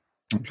healthy.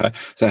 Okay.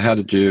 So how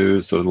did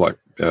you sort of like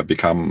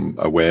become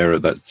aware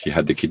that she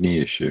had the kidney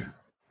issue?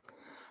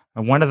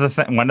 And one of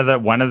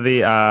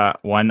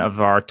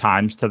our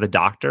times to the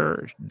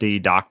doctor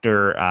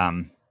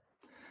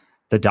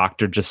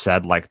just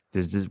said like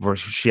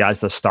she has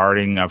the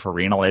starting of a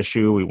renal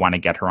issue. We want to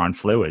get her on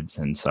fluids,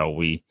 and so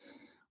we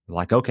were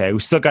like, okay, we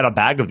still got a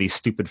bag of these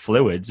stupid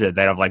fluids that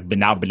have like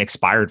been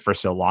expired for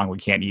so long we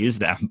can't use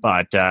them.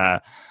 But yeah,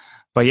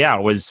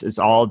 it's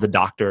all the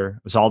doctor.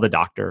 It was all the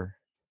doctor,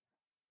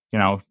 you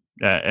know.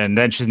 And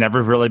then she's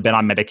never really been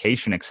on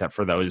medication except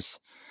for those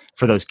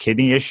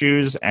kidney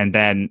issues, and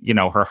then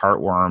her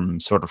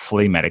heartworm sort of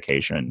flea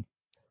medication.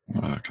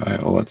 Okay,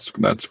 well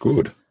that's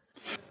good.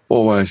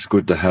 Always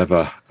good to have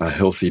a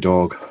healthy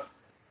dog.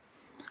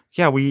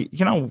 Yeah, I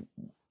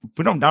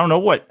don't know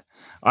what,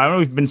 I don't know.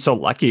 We've been so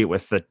lucky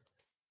with the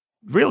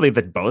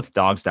both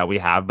dogs that we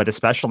have, but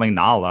especially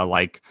Nala.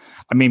 Like,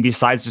 I mean,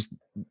 besides just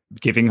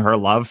giving her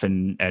love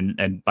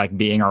and like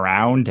being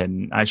around,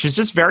 and she's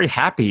just very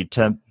happy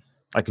to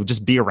like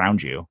just be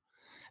around you.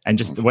 And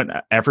just when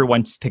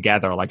everyone's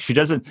together, like she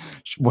doesn't.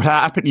 What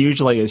happened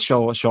usually is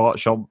she'll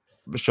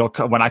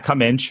when I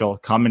come in, she'll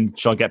come and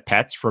she'll get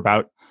pets for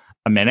about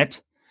a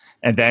minute,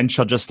 and then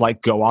she'll just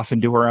like go off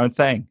and do her own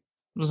thing.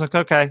 I was like,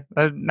 okay,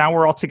 now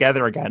we're all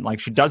together again. Like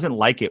she doesn't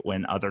like it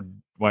when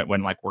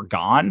like we're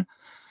gone,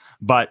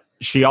 but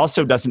she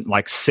also doesn't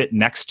like sit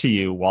next to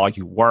you while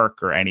you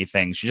work or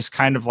anything. She just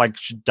kind of like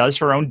she does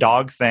her own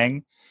dog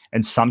thing.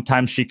 And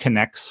sometimes she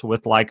connects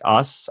with like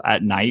us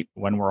at night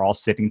when we're all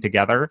sitting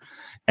together.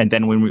 And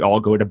then when we all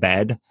go to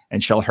bed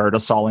and she'll herd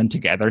us all in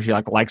together, she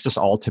like likes us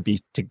all to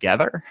be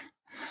together.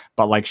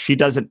 But like she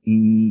doesn't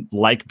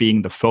like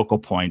being the focal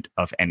point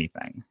of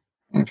anything.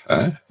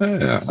 Okay,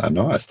 yeah,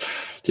 nice.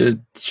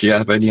 Did she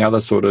have any other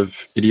sort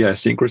of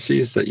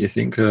idiosyncrasies that you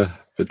think are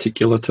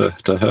particular to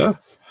her?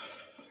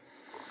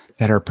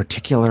 That are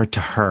particular to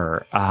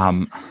her.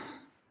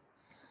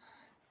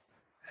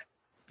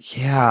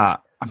 Yeah,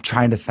 I'm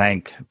trying to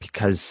think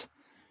because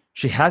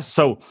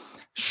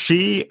she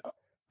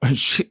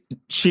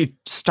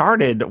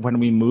started when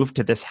we moved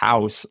to this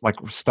house, like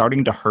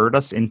starting to herd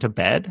us into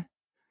bed,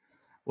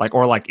 like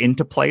or like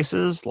into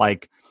places.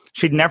 Like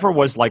she never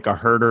was like a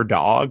herder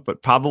dog,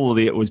 but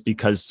probably it was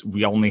because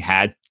we only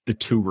had the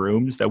two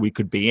rooms that we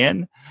could be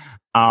in.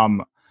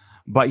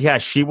 But yeah,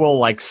 she will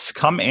like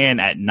come in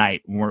at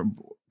night.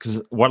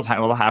 Because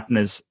what'll happen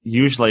is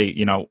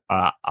usually,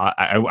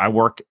 I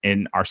work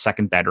in our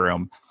second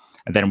bedroom,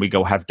 and then we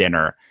go have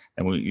dinner,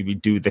 and we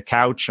do the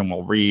couch, and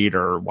we'll read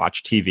or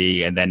watch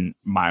TV, and then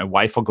my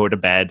wife will go to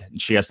bed, and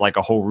she has like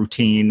a whole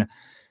routine,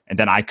 and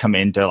then I come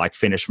in to like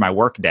finish my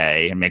work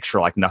day and make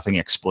sure like nothing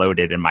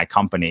exploded in my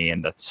company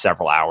in the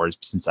several hours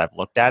since I've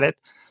looked at it,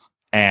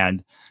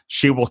 and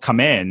she will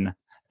come in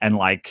and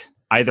like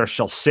either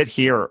she'll sit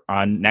here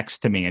next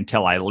to me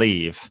until I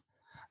leave.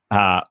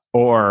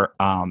 Or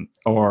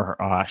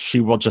she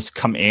will just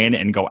come in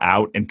and go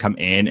out and come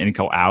in and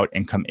go out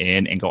and come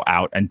in and go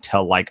out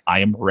until like I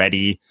am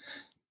ready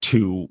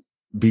to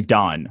be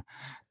done.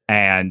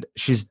 And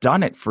she's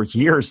done it for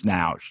years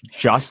now. She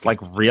just like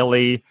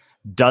really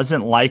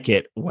doesn't like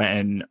it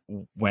when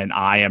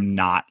I am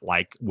not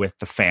like with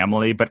the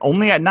family, but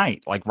only at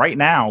night. Like right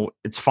now,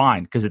 it's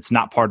fine because it's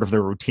not part of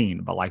the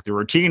routine. But like the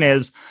routine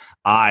is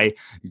I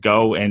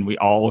go and we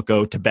all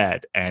go to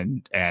bed,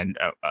 and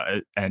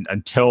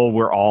until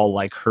we're all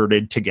like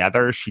herded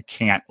together, she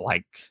can't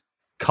like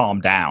calm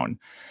down.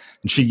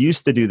 And she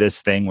used to do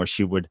this thing where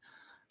she would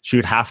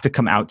have to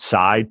come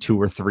outside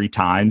 2 or 3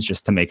 times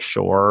just to make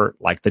sure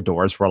like the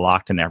doors were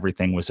locked and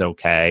everything was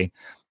okay.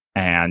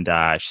 And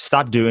she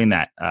stopped doing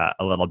that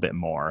a little bit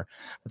more.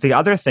 But the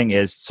other thing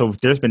is, so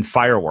there's been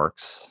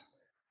fireworks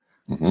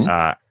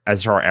Hmm.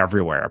 as there are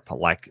everywhere, but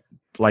like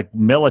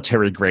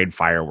military grade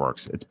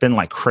fireworks. It's been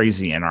like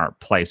crazy in our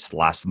place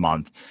last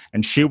month.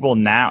 And she will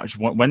now,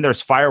 when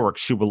there's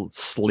fireworks, she will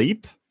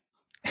sleep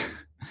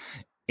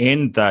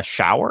in the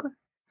shower.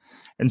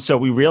 And so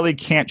we really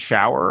can't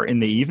shower in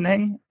the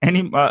evening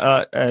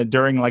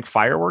during like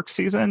fireworks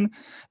season,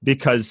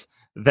 because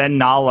then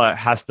Nala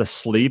has to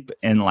sleep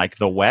in like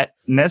the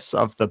wetness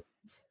of the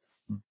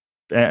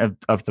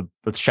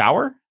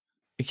shower.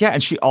 Yeah,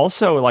 and she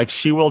also like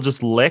she will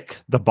just lick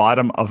the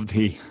bottom of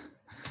the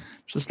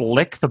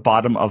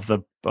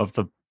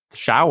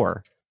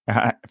shower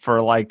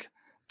for like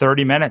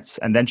 30 minutes,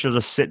 and then she'll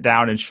just sit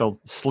down and she'll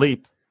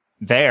sleep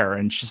there,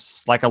 and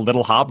she's like a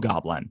little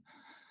hobgoblin.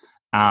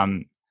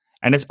 Um,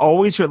 and it's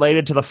always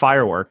related to the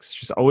fireworks.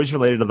 She's always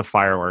related to the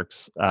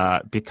fireworks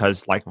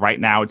because like right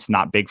now it's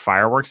not big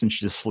fireworks, and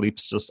she just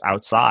sleeps just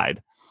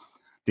outside.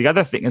 The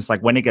other thing is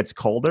like when it gets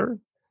colder,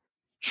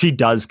 she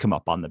does come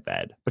up on the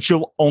bed, but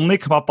she'll only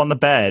come up on the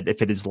bed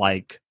if it is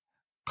like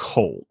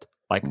cold,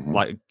 Hmm.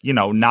 like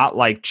not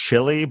like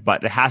chilly,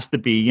 but it has to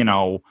be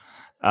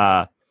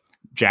uh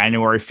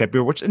January,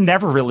 February, which it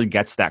never really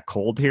gets that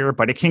cold here,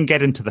 but it can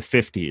get into the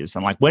 50s.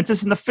 And like once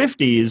it's in the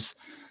 50s,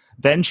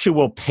 then she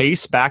will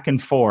pace back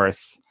and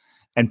forth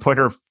and put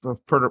her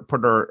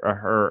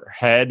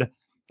head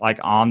like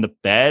on the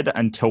bed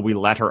until we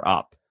let her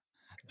up.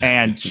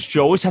 And she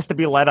always has to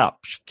be let up.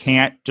 She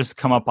can't just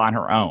come up on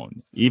her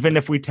own. Even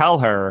if we tell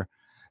her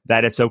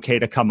that it's okay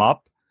to come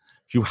up,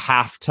 you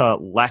have to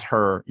let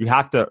her, you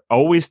have to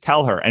always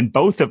tell her. And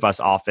both of us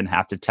often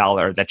have to tell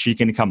her that she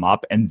can come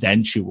up, and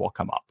then she will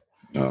come up.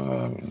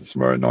 It's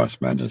very nice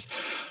manners.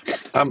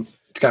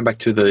 Going back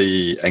to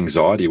the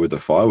anxiety with the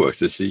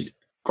fireworks, has she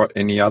got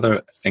any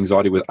other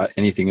anxiety with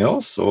anything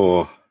else,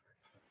 or?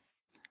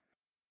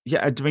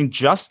 Yeah, I mean,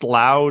 just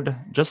loud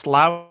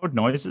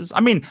noises.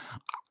 I mean,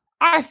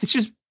 I think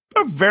she's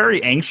a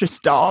very anxious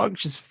dog.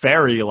 She's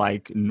very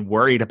like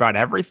worried about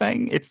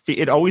everything.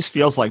 It always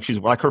feels like she's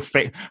like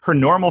her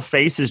normal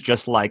face is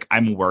just like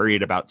I'm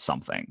worried about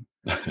something.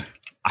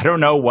 I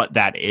don't know what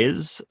that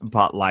is,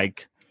 but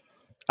like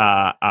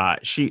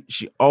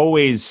she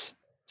always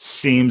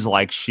seems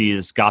like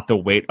she's got the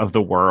weight of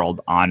the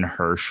world on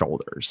her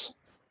shoulders.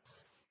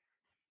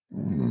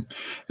 Mm.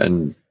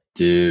 And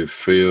do you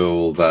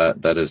feel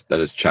that that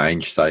has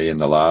changed, say, in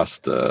the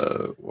last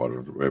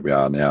where we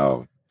are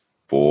now,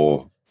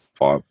 4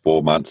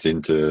 months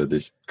into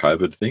this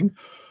COVID thing?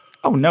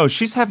 Oh no,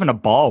 she's having a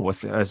ball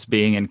with us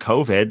being in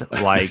COVID.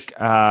 Like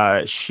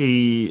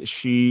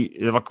she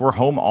like we're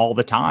home all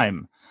the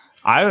time.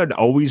 I had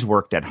always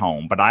worked at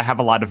home, but I have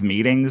a lot of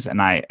meetings,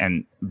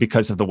 and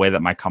because of the way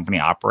that my company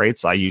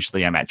operates, I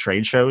usually am at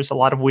trade shows a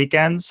lot of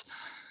weekends.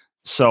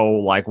 So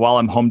like while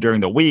I'm home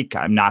during the week,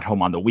 I'm not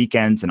home on the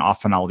weekends, and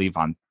often I'll leave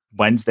on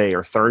Wednesday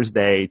or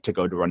Thursday to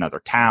go to another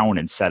town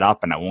and set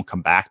up, and I won't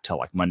come back till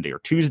like Monday or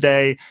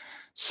Tuesday.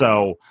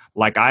 So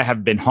like I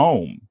have been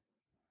home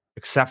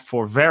except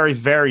for very,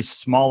 very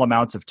small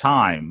amounts of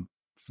time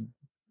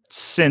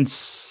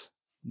since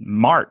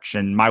March.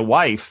 And my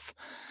wife,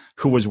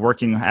 who was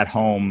working at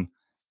home,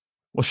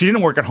 well, she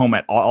didn't work at home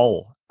at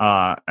all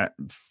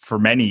for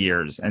many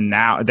years. And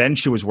then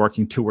she was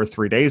working 2 or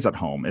 3 days at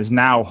home, is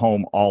now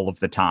home all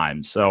of the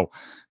time. So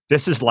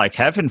this is like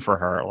heaven for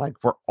her.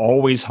 Like we're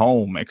always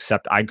home,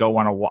 except I go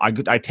on a walk.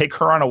 I take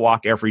her on a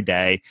walk every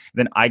day.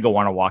 Then I go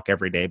on a walk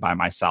every day by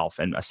myself.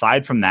 And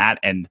aside from that,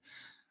 and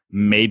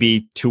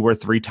maybe 2 or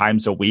 3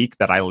 times a week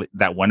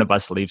that one of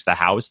us leaves the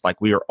house, like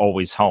we are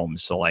always home.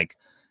 So like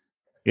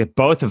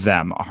both of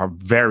them are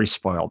very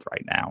spoiled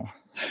right now.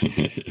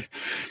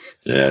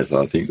 Yes,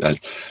 I think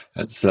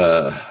that's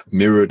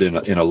mirrored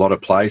in a lot of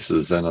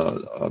places, and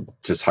I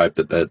just hope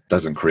that that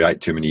doesn't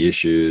create too many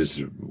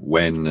issues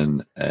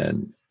when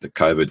and the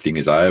COVID thing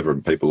is over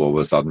and people all of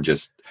a sudden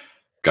just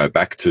go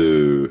back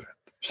to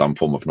some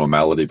form of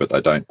normality, but they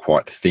don't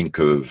quite think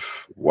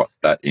of what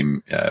that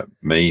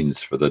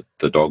means for the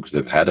dogs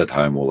they've had at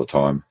home all the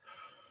time.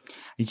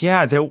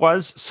 Yeah, there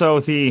was.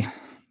 So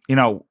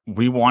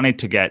we wanted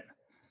to get,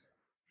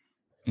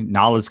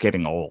 Nala's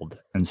getting old,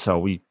 and so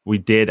we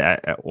did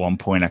at one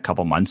point a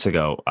couple months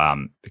ago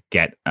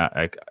get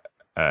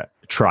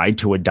tried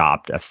to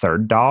adopt a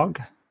third dog,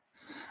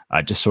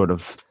 just sort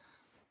of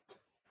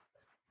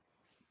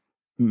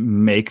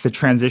make the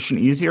transition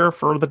easier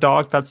for the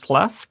dog that's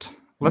left,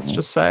 let's Hmm.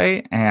 just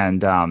say.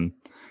 And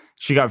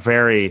she got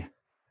very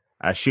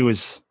she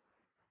was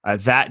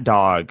that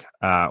dog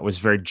was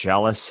very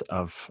jealous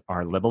of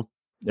our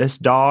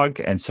littlest dog,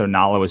 and so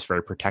Nala was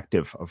very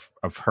protective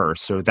of her.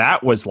 So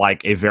that was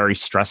like a very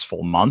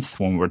stressful month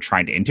when we were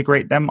trying to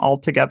integrate them all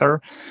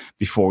together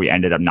before we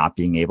ended up not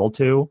being able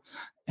to.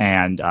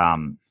 And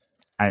that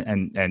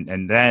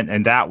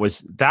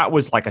was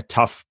like a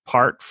tough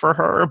part for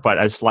her, but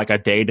as like a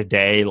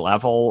day-to-day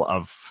level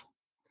of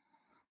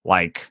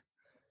like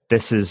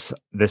this is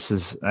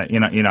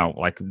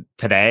like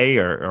today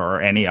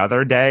or any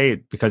other day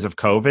because of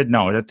COVID.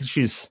 No, that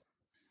she's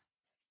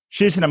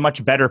in a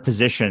much better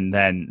position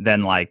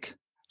than like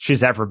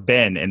she's ever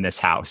been in this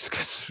house,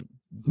 because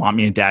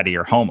mommy and daddy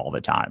are home all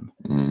the time.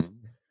 Mm.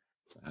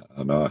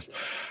 Oh, nice.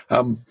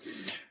 Um,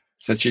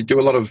 so she'd do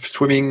a lot of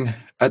swimming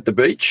at the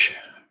beach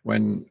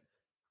when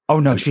Oh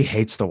no, she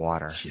hates the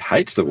water. she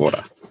hates the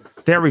water.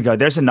 There we go.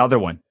 There's another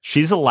one.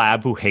 She's a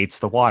lab who hates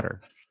the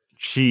water.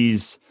 She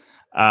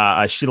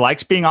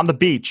likes being on the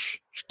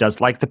beach. She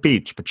does like the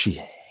beach, but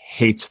she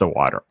hates the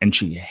water and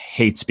she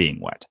hates being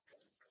wet.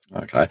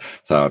 Okay.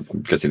 So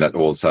I'm guessing that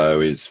also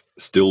is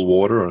still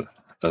water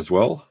as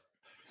well.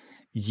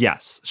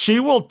 Yes, she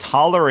will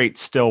tolerate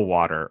still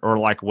water or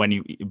like when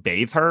you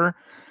bathe her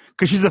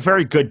because she's a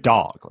very good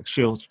dog. Like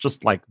she'll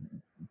just like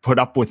put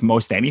up with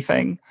most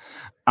anything.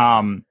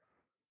 Um,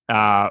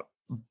 uh,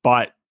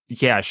 but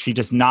yeah, she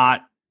does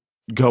not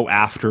go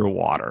after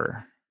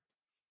water.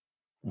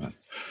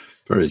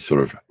 Very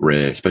sort of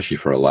rare, especially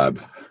for a lab.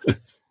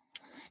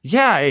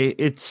 Yeah,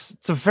 it's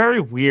a very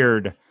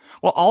weird.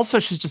 Well, also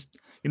she's just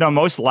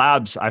most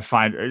labs I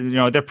find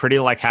they're pretty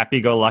like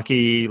happy go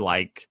lucky,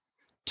 like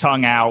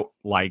tongue out,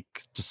 like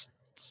just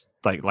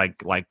like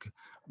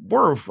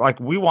we're like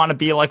we want to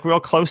be like real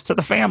close to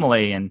the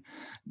family, and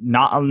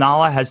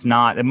Nala has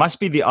not. It must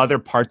be the other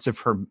parts of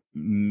her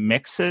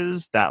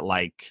mixes that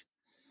like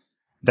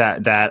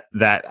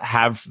that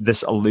have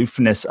this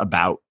aloofness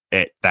about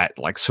it that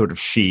like sort of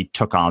she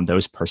took on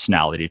those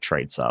personality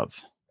traits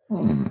of.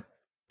 Hmm.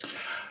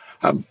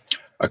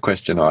 A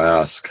question I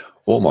ask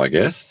all my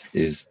guests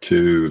is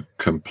to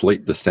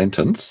complete the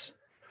sentence.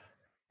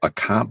 I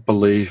can't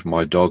believe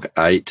my dog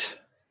ate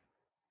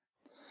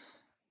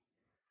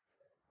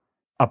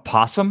A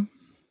possum.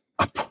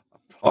 a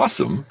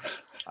possum.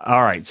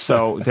 All right,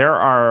 so there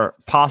are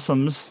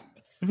possums.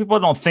 People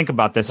don't think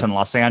about this in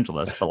Los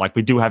Angeles, but like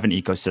we do have an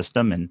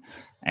ecosystem,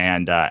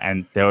 and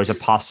there was a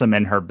possum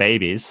and her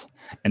babies,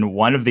 and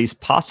one of these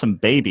possum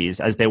babies,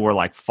 as they were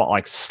like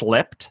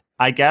slipped,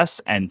 I guess,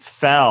 and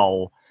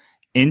fell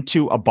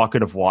into a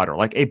bucket of water,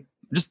 like a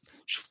just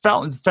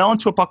fell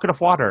into a bucket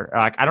of water.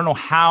 Like I don't know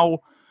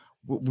how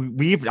I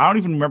don't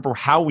even remember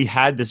how we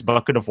had this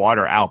bucket of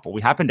water out, but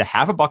we happened to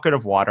have a bucket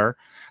of water.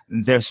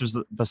 This was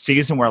the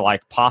season where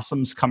like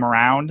possums come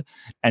around,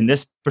 and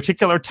this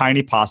particular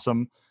tiny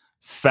possum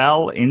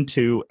fell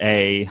into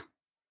a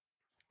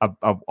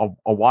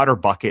water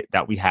bucket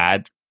that we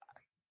had.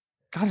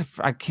 God,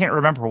 I can't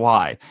remember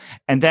why.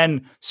 And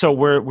then so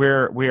we're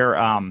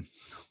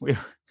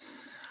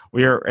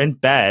in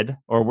bed,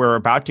 or we're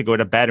about to go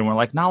to bed, and we're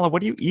like, Nala,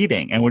 what are you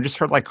eating? And we just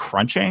heard like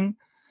crunching,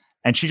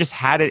 and she just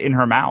had it in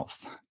her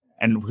mouth,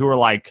 and we were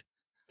like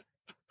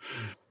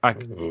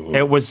Oh.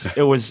 it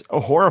was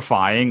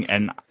horrifying,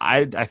 and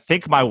I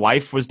think my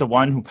wife was the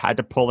one who had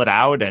to pull it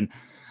out, and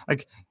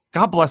like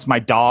God bless my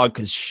dog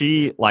because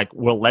she like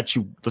will let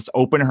you just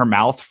open her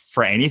mouth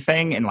for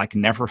anything and like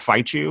never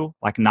fight you.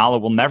 Like Nala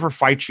will never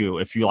fight you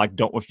if you like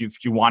don't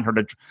if you want her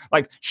to,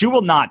 like she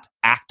will not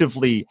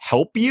actively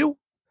help you,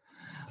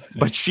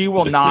 but she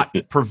will not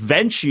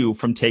prevent you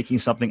from taking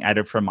something out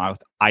of her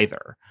mouth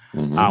either.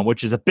 Mm-hmm.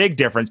 Which is a big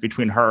difference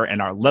between her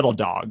and our little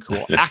dog, who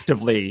will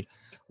actively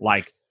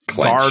like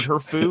Clench. guard her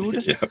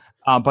food. Yep.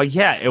 But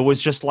yeah, it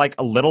was just like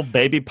a little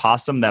baby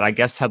possum that I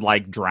guess had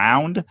like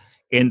drowned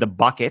in the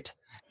bucket,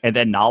 and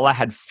then Nala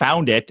had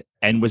found it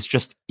and was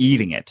just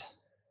eating it.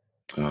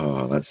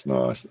 Oh, that's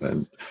nice.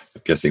 And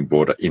I'm guessing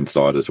brought it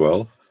inside as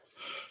well.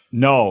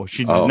 No,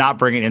 she did not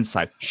bring it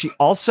inside. She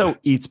also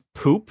eats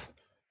poop,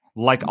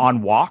 like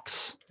on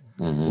walks,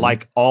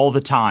 like all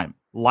the time.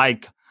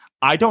 Like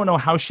I don't know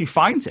how she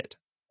finds it.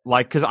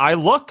 Like, because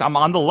I'm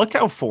on the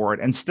lookout for it,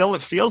 and still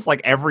it feels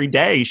like every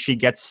day she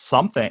gets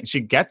something. She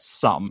gets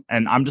some,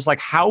 and I'm just like,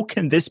 how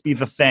can this be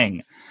the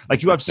thing?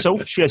 Like,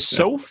 she has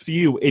so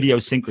few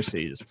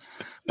idiosyncrasies.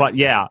 But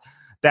yeah,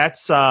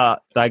 that's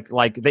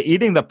like the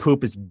eating the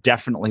poop is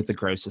definitely the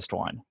grossest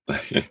one.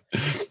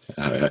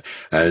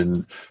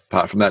 And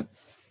apart from that,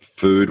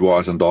 food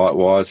wise and diet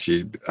wise,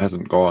 she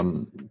hasn't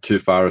gone too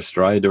far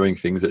astray doing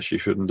things that she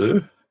shouldn't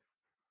do.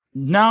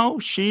 No,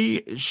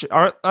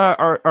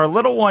 our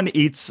little one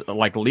eats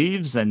like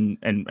leaves and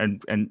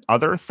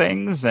other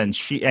things,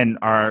 and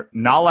our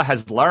Nala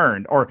has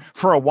learned, or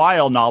for a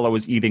while Nala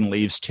was eating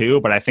leaves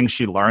too, but I think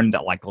she learned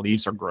that like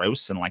leaves are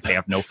gross and like they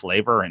have no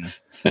flavor, and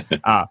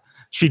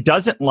she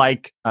doesn't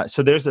like.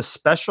 So there's a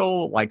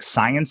special like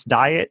science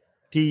diet,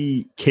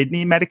 the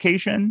kidney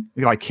medication,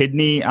 like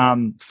kidney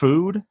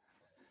food.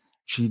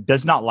 She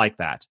does not like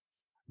that,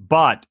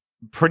 but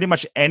pretty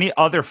much any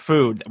other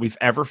food that we've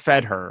ever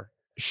fed her,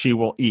 she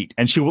will eat.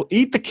 And she will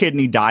eat the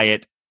kidney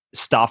diet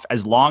stuff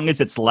as long as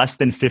it's less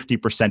than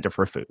 50% of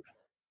her food.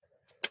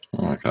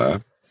 Okay.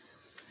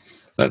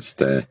 That's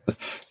the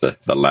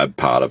lab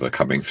part of her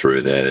coming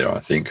through there, I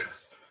think,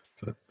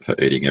 for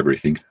eating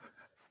everything.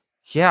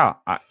 Yeah.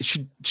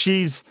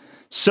 She's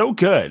so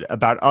good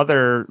about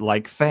other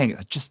like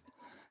things. Just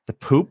the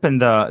poop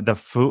and the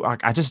food.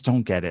 I just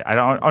don't get it. I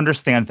don't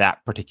understand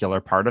that particular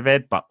part of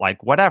it, but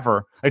like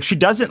whatever. Like she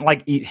doesn't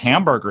like eat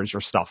hamburgers or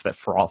stuff that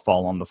fall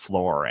on the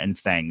floor and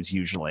things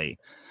usually.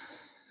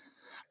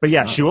 But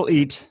yeah, she will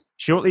eat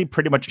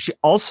pretty much. She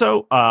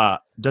also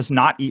does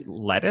not eat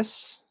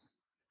lettuce.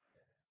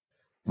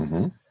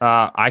 Hmm.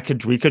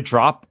 We could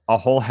drop a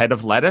whole head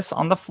of lettuce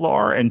on the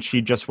floor and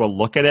she just will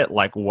look at it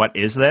like, what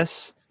is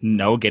this?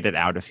 No, get it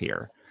out of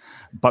here.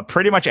 But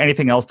pretty much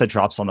anything else that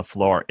drops on the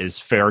floor is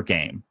fair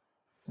game.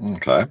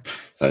 Okay.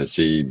 So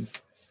she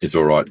is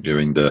all right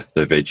doing the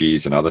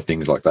veggies and other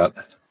things like that.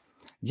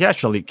 Yeah,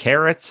 she'll eat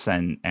carrots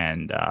and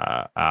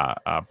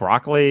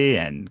broccoli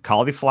and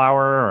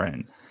cauliflower,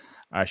 and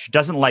she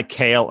doesn't like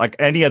kale, like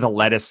any of the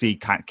lettucey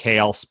kind,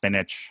 kale,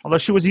 spinach. Although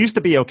she was used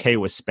to be okay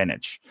with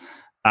spinach.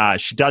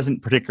 She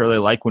doesn't particularly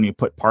like when you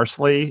put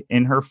parsley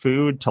in her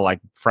food to like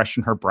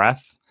freshen her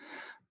breath,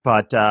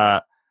 but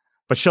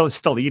she'll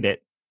still eat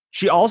it.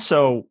 She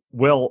also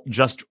will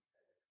just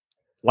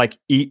like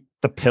eat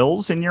the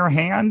pills in your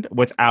hand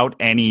without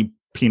any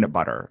peanut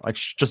butter. Like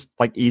she just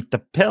like eat the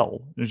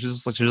pill. It's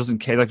just like she doesn't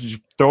care. Like you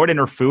throw it in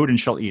her food and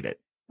she'll eat it.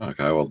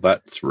 Okay, well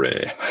that's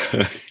rare.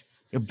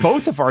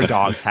 Both of our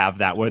dogs have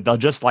that where they'll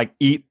just like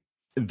eat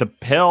the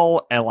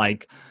pill and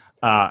like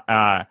uh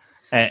uh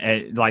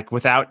like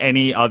without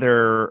any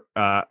other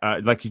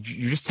like you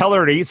just tell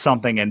her to eat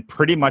something and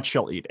pretty much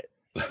she'll eat it.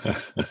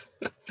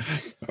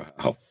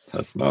 Wow,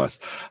 that's nice.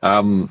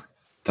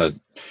 So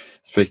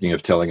speaking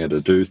of telling her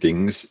to do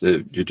things,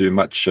 do you do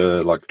much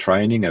like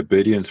training,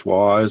 obedience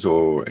wise,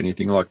 or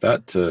anything like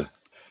that to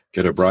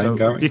get her brain So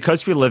going?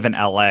 because we live in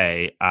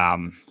LA,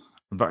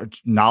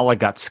 Nala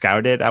got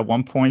scouted at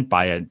one point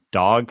by a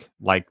dog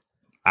like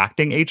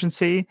acting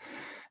agency.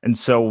 And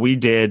so we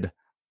did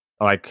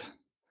like,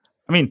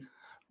 I mean,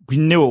 we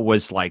knew it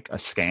was like a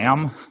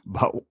scam,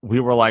 but we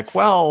were like,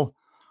 well,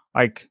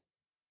 like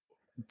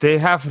they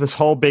have this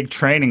whole big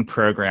training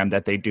program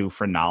that they do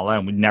for Nala,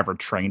 and we never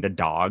trained a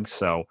dog.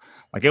 So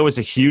like it was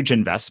a huge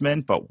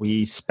investment, but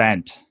we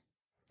spent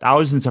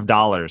thousands of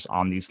dollars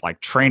on these like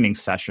training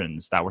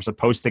sessions that were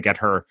supposed to get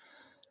her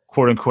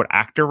quote unquote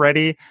actor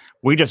ready.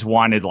 We just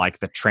wanted like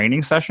the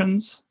training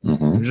sessions.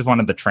 Hmm. We just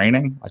wanted the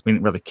training. Like we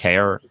didn't really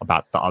care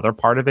about the other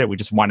part of it. We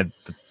just wanted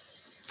the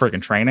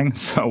freaking training.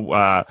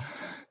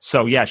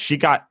 So yeah, she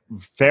got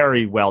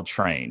very well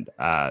trained.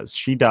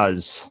 She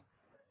does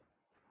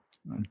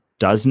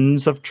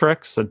dozens of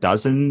tricks,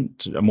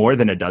 more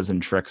than a dozen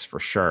tricks for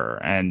sure.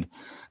 And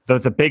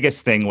the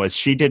biggest thing was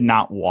she did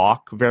not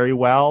walk very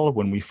well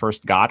when we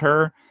first got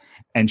her,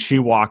 and she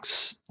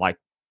walks like,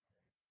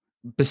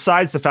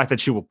 besides the fact that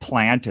she will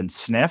plant and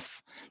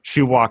sniff,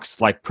 she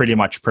walks like pretty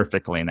much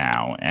perfectly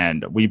now.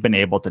 And we've been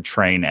able to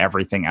train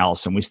everything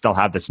else. And we still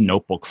have this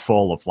notebook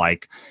full of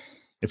like,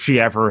 if she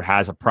ever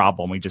has a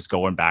problem, we just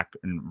go back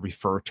and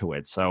refer to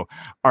it. So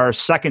our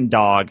second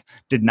dog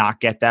did not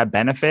get that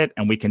benefit.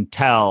 And we can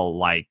tell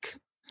like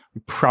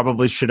we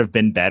probably should have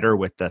been better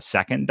with the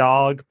second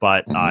dog.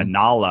 But Hmm.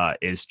 Nala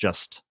is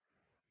just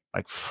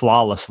like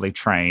flawlessly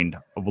trained,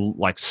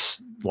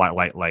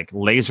 like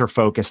laser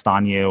focused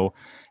on you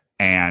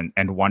and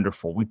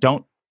wonderful. We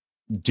don't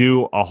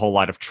do a whole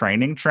lot of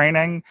training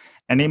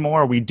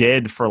anymore. We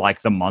did for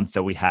like the month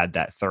that we had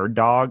that third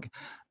dog.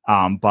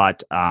 Um,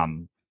 but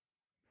um,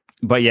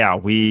 but yeah,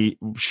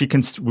 she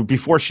can,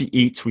 before she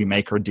eats, we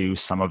make her do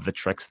some of the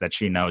tricks that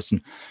she knows. And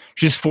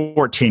she's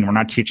 14. We're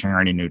not teaching her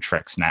any new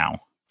tricks now.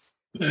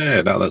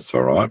 Yeah, no, that's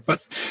all right.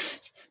 But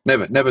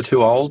never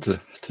too old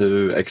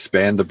to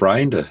expand the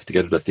brain to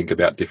get her to think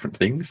about different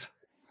things.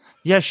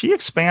 Yeah, she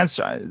expands.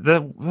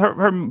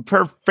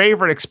 Her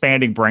favorite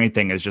expanding brain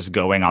thing is just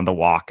going on the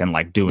walk and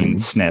like doing Hmm.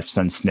 sniffs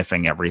and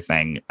sniffing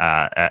everything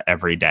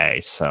every day.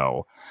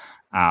 So,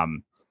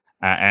 um,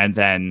 and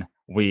then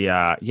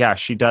yeah,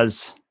 she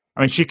does. I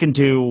mean, uh,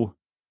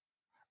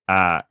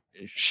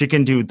 she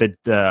can do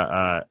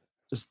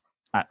just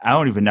I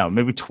don't even know,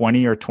 maybe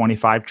 20 or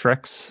 25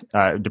 tricks,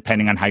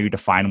 depending on how you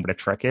define what a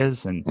trick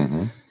is. And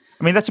Hmm.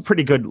 I mean, that's a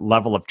pretty good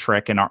level of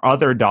trick. And our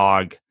other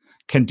dog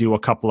can do a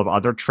couple of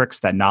other tricks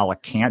that Nala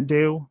can't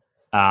do.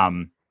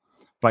 Um,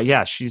 but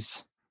yeah, she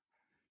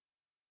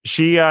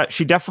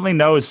definitely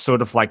knows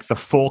sort of like the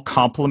full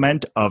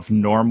complement of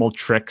normal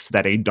tricks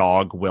that a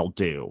dog will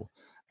do.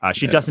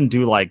 She Yeah. doesn't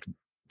do like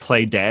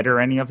play dead or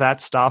any of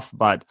that stuff,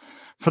 but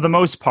for the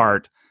most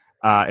part,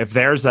 if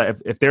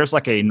there's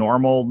like a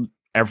normal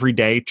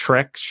everyday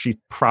trick, she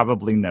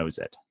probably knows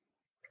it.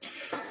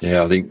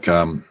 Yeah, I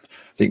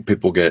think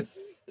people get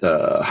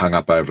hung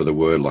up over the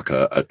word like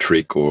a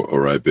trick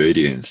or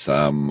obedience.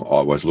 I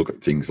always look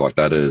at things like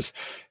that as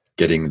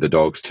getting the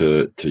dogs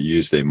to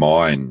use their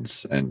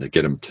minds and to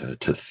get them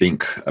to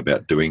think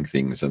about doing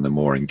things. And the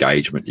more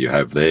engagement you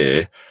have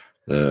there,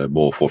 the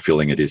more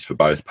fulfilling it is for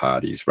both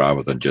parties,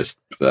 rather than just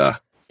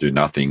do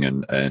nothing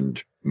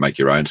and make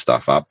your own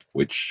stuff up,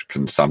 which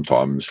can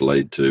sometimes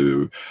lead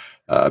to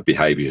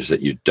behaviors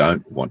that you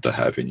don't want to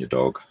have in your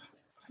dog.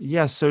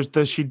 Yes, so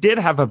she did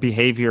have a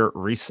behavior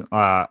recent.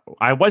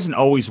 I wasn't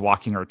always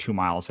walking her 2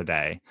 miles a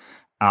day,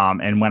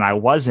 and when I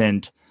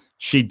wasn't,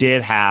 she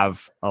did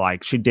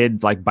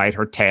like bite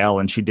her tail,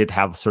 and she did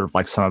have sort of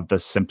like some of the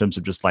symptoms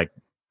of just like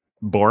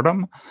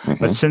boredom. But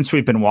Hmm. since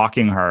we've been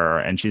walking her,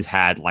 and she's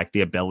had like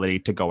the ability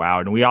to go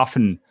out, and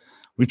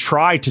we we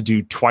try to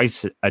do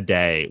twice a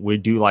day. We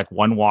do like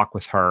one walk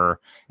with her,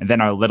 and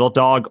then our little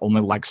dog only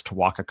likes to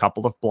walk a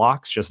couple of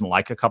blocks. She doesn't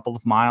like a couple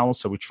of miles.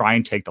 So we try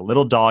and take the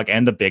little dog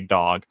and the big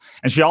dog.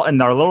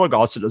 And our little dog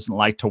also doesn't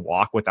like to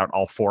walk without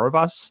all four of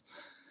us.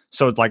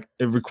 So it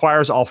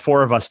requires all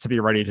four of us to be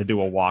ready to do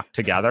a walk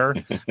together.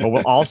 But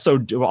we'll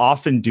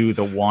often do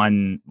the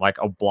one, like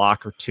a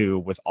block or two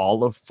with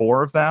all of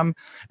four of them.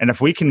 And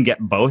if we can get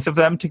both of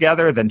them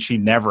together, then she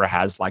never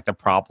has like the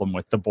problem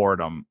with the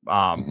boredom.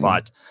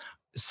 But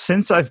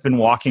since I've been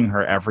walking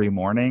her every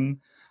morning,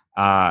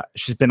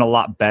 she's been a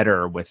lot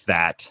better with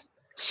that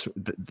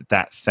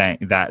thing,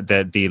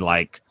 the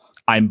like,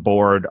 I'm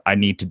bored, I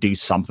need to do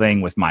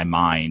something with my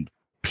mind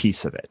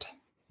piece of it.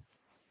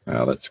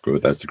 Oh, that's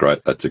good. That's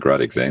a great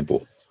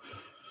example.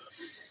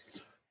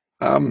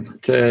 Is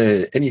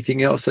there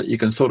anything else that you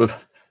can sort of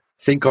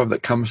think of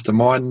that comes to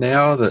mind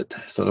now that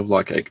sort of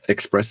like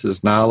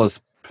expresses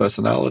Nala's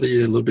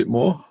personality a little bit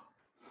more?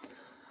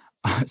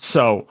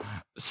 So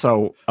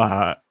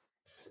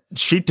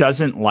she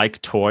doesn't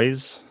like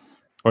toys,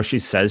 or she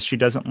says she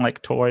doesn't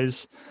like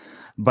toys.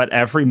 But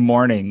every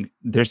morning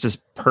there's this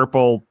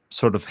purple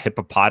sort of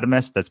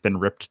hippopotamus that's been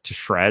ripped to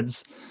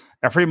shreds.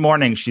 Every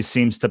morning she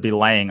seems to be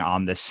laying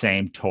on this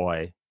same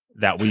toy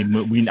that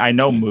I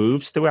know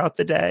moves throughout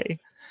the day.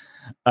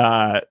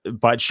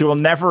 But she will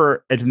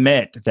never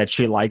admit that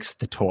she likes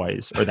the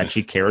toys or that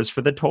she cares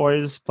for the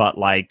toys. But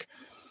like,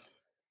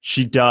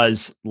 she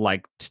does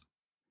like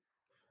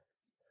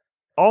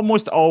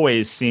almost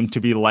always seem to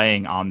be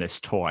laying on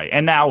this toy.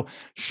 And now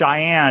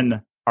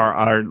Cheyenne,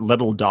 our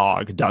little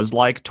dog, does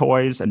like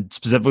toys and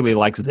specifically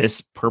likes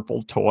this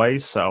purple toy.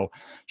 So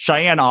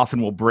Cheyenne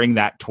often will bring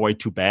that toy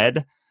to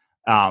bed.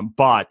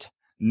 But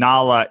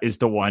Nala is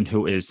the one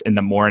who is in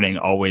the morning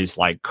always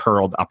like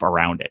curled up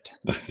around it.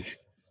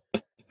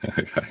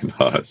 Okay,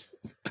 nice.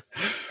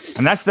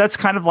 And that's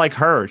kind of like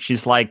her.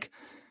 She's like,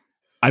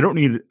 I don't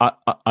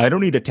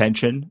need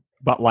attention,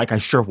 but like I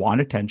sure want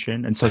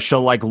attention. And so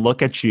she'll like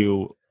look at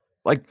you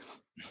like,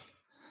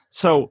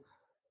 so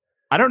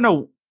I don't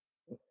know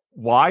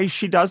why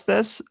she does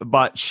this,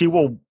 but she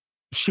will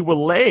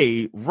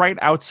lay right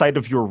outside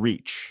of your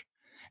reach.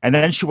 And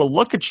then she will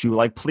look at you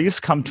like, please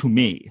come to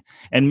me.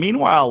 And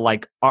meanwhile,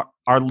 like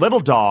our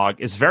little dog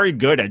is very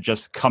good at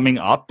just coming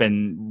up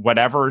and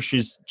whatever.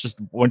 She's just,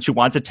 when she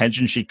wants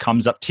attention, she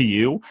comes up to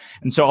you.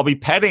 And so I'll be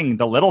petting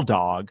the little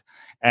dog,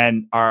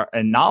 and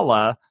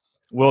Nala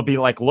will be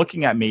like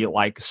looking at me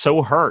like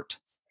so hurt.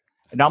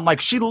 And I'm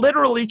like, she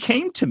literally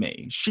came to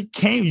me.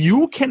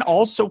 You can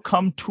also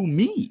come to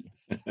me.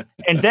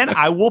 And then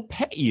I will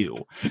pet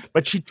you.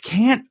 But she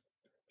can't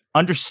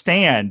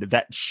understand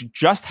that she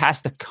just has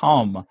to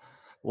come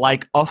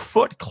like a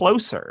foot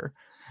closer,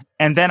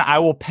 and then I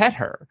will pet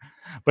her.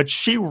 But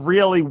she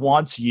really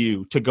wants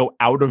you to go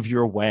out of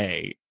your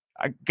way.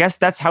 I guess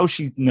that's how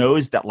she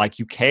knows that like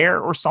you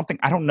care or something.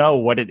 I don't know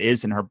what it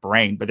is in her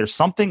brain, but there's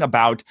something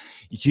about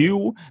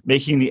you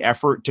making the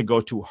effort to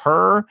go to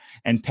her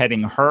and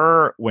petting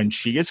her when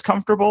she is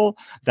comfortable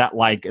that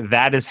like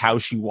that is how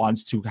she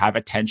wants to have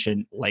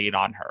attention laid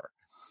on her.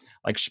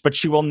 Like, but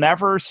she will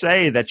never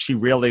say that she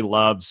really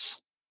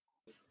loves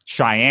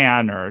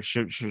Cheyenne, or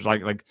she's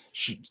like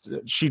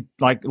she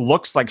like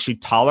looks like she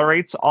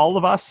tolerates all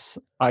of us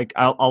like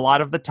a lot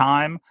of the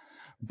time,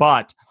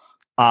 but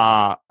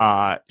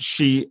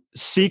she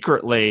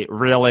secretly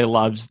really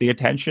loves the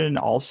attention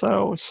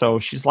also. So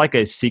she's like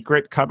a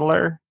secret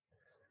cuddler.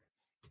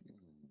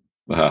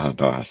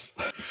 Nice.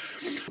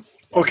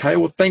 Okay,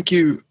 well, thank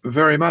you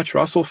very much,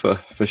 Russell,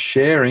 for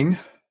sharing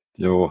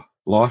your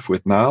life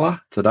with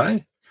Nala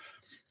today.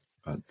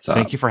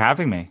 Thank you for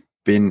having me.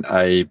 Been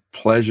a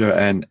pleasure,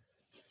 and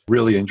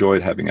really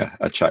enjoyed having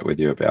a chat with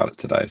you about it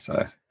today.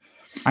 So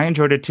I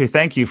enjoyed it too.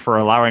 Thank you for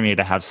allowing me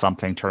to have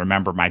something to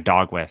remember my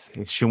dog with.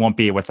 She won't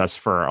be with us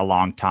for a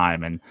long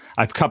time, and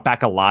I've cut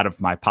back a lot of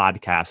my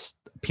podcast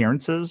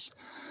appearances,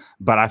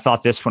 but I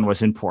thought this one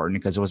was important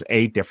because it was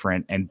A,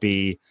 different, and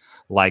B,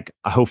 like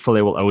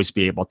hopefully we'll always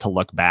be able to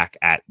look back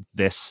at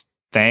this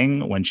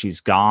thing when she's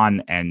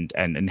gone and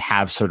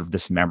have sort of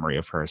this memory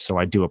of her. So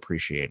I do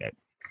appreciate it.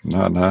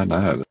 No.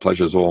 The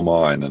pleasure's all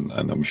mine, and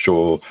I'm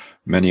sure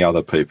many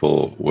other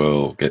people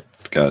will get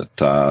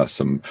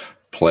some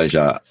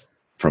pleasure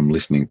from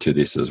listening to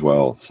this as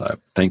well. So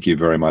thank you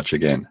very much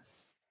again.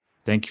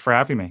 Thank you for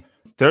having me.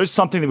 There's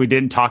something that we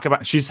didn't talk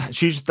about. She's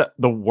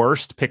the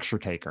worst picture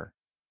taker,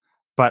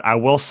 but I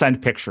will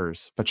send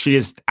pictures. But she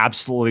is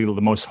absolutely the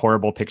most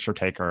horrible picture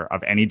taker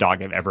of any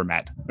dog I've ever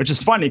met, which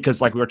is funny because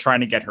like we were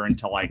trying to get her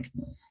into like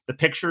the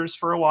pictures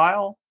for a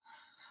while,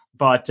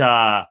 but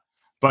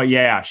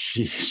yeah,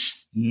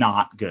 she's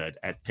not good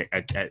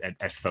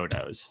at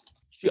photos.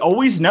 She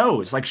always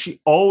knows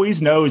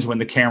when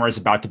the camera is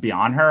about to be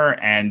on her,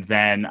 and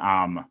then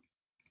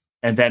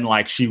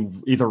like she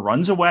either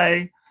runs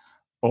away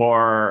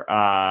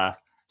or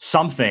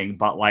something.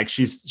 But like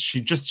she's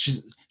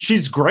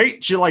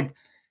great.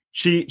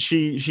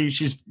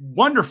 She's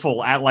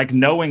wonderful at like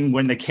knowing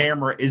when the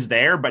camera is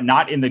there, but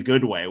not in the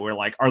good way. Where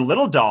like our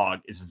little dog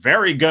is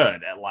very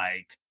good at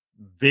like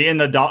being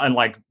the dog and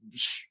like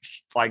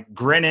like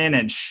grinning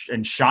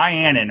and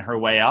Cheyenne her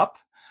way up,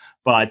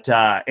 but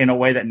in a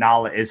way that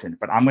Nala isn't.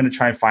 But I'm going to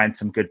try and find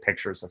some good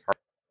pictures of her.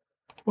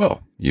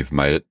 Well, you've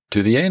made it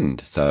to the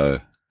end,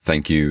 so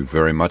thank you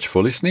very much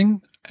for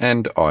listening,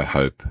 and I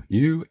hope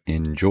you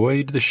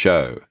enjoyed the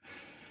show.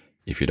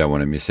 If you don't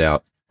want to miss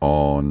out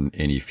on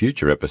any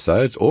future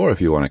episodes, or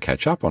if you want to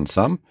catch up on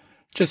some,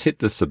 just hit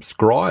the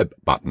subscribe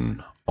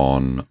button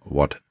on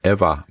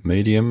whatever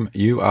medium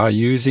you are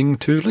using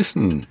to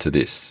listen to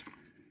this.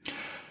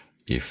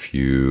 If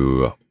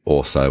you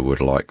also would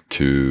like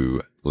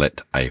to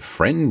let a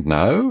friend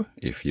know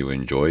if you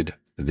enjoyed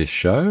this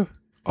show,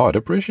 I'd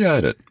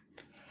appreciate it.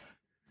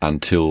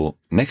 Until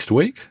next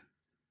week,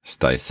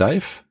 stay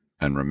safe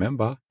and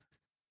remember,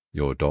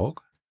 your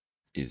dog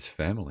is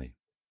family.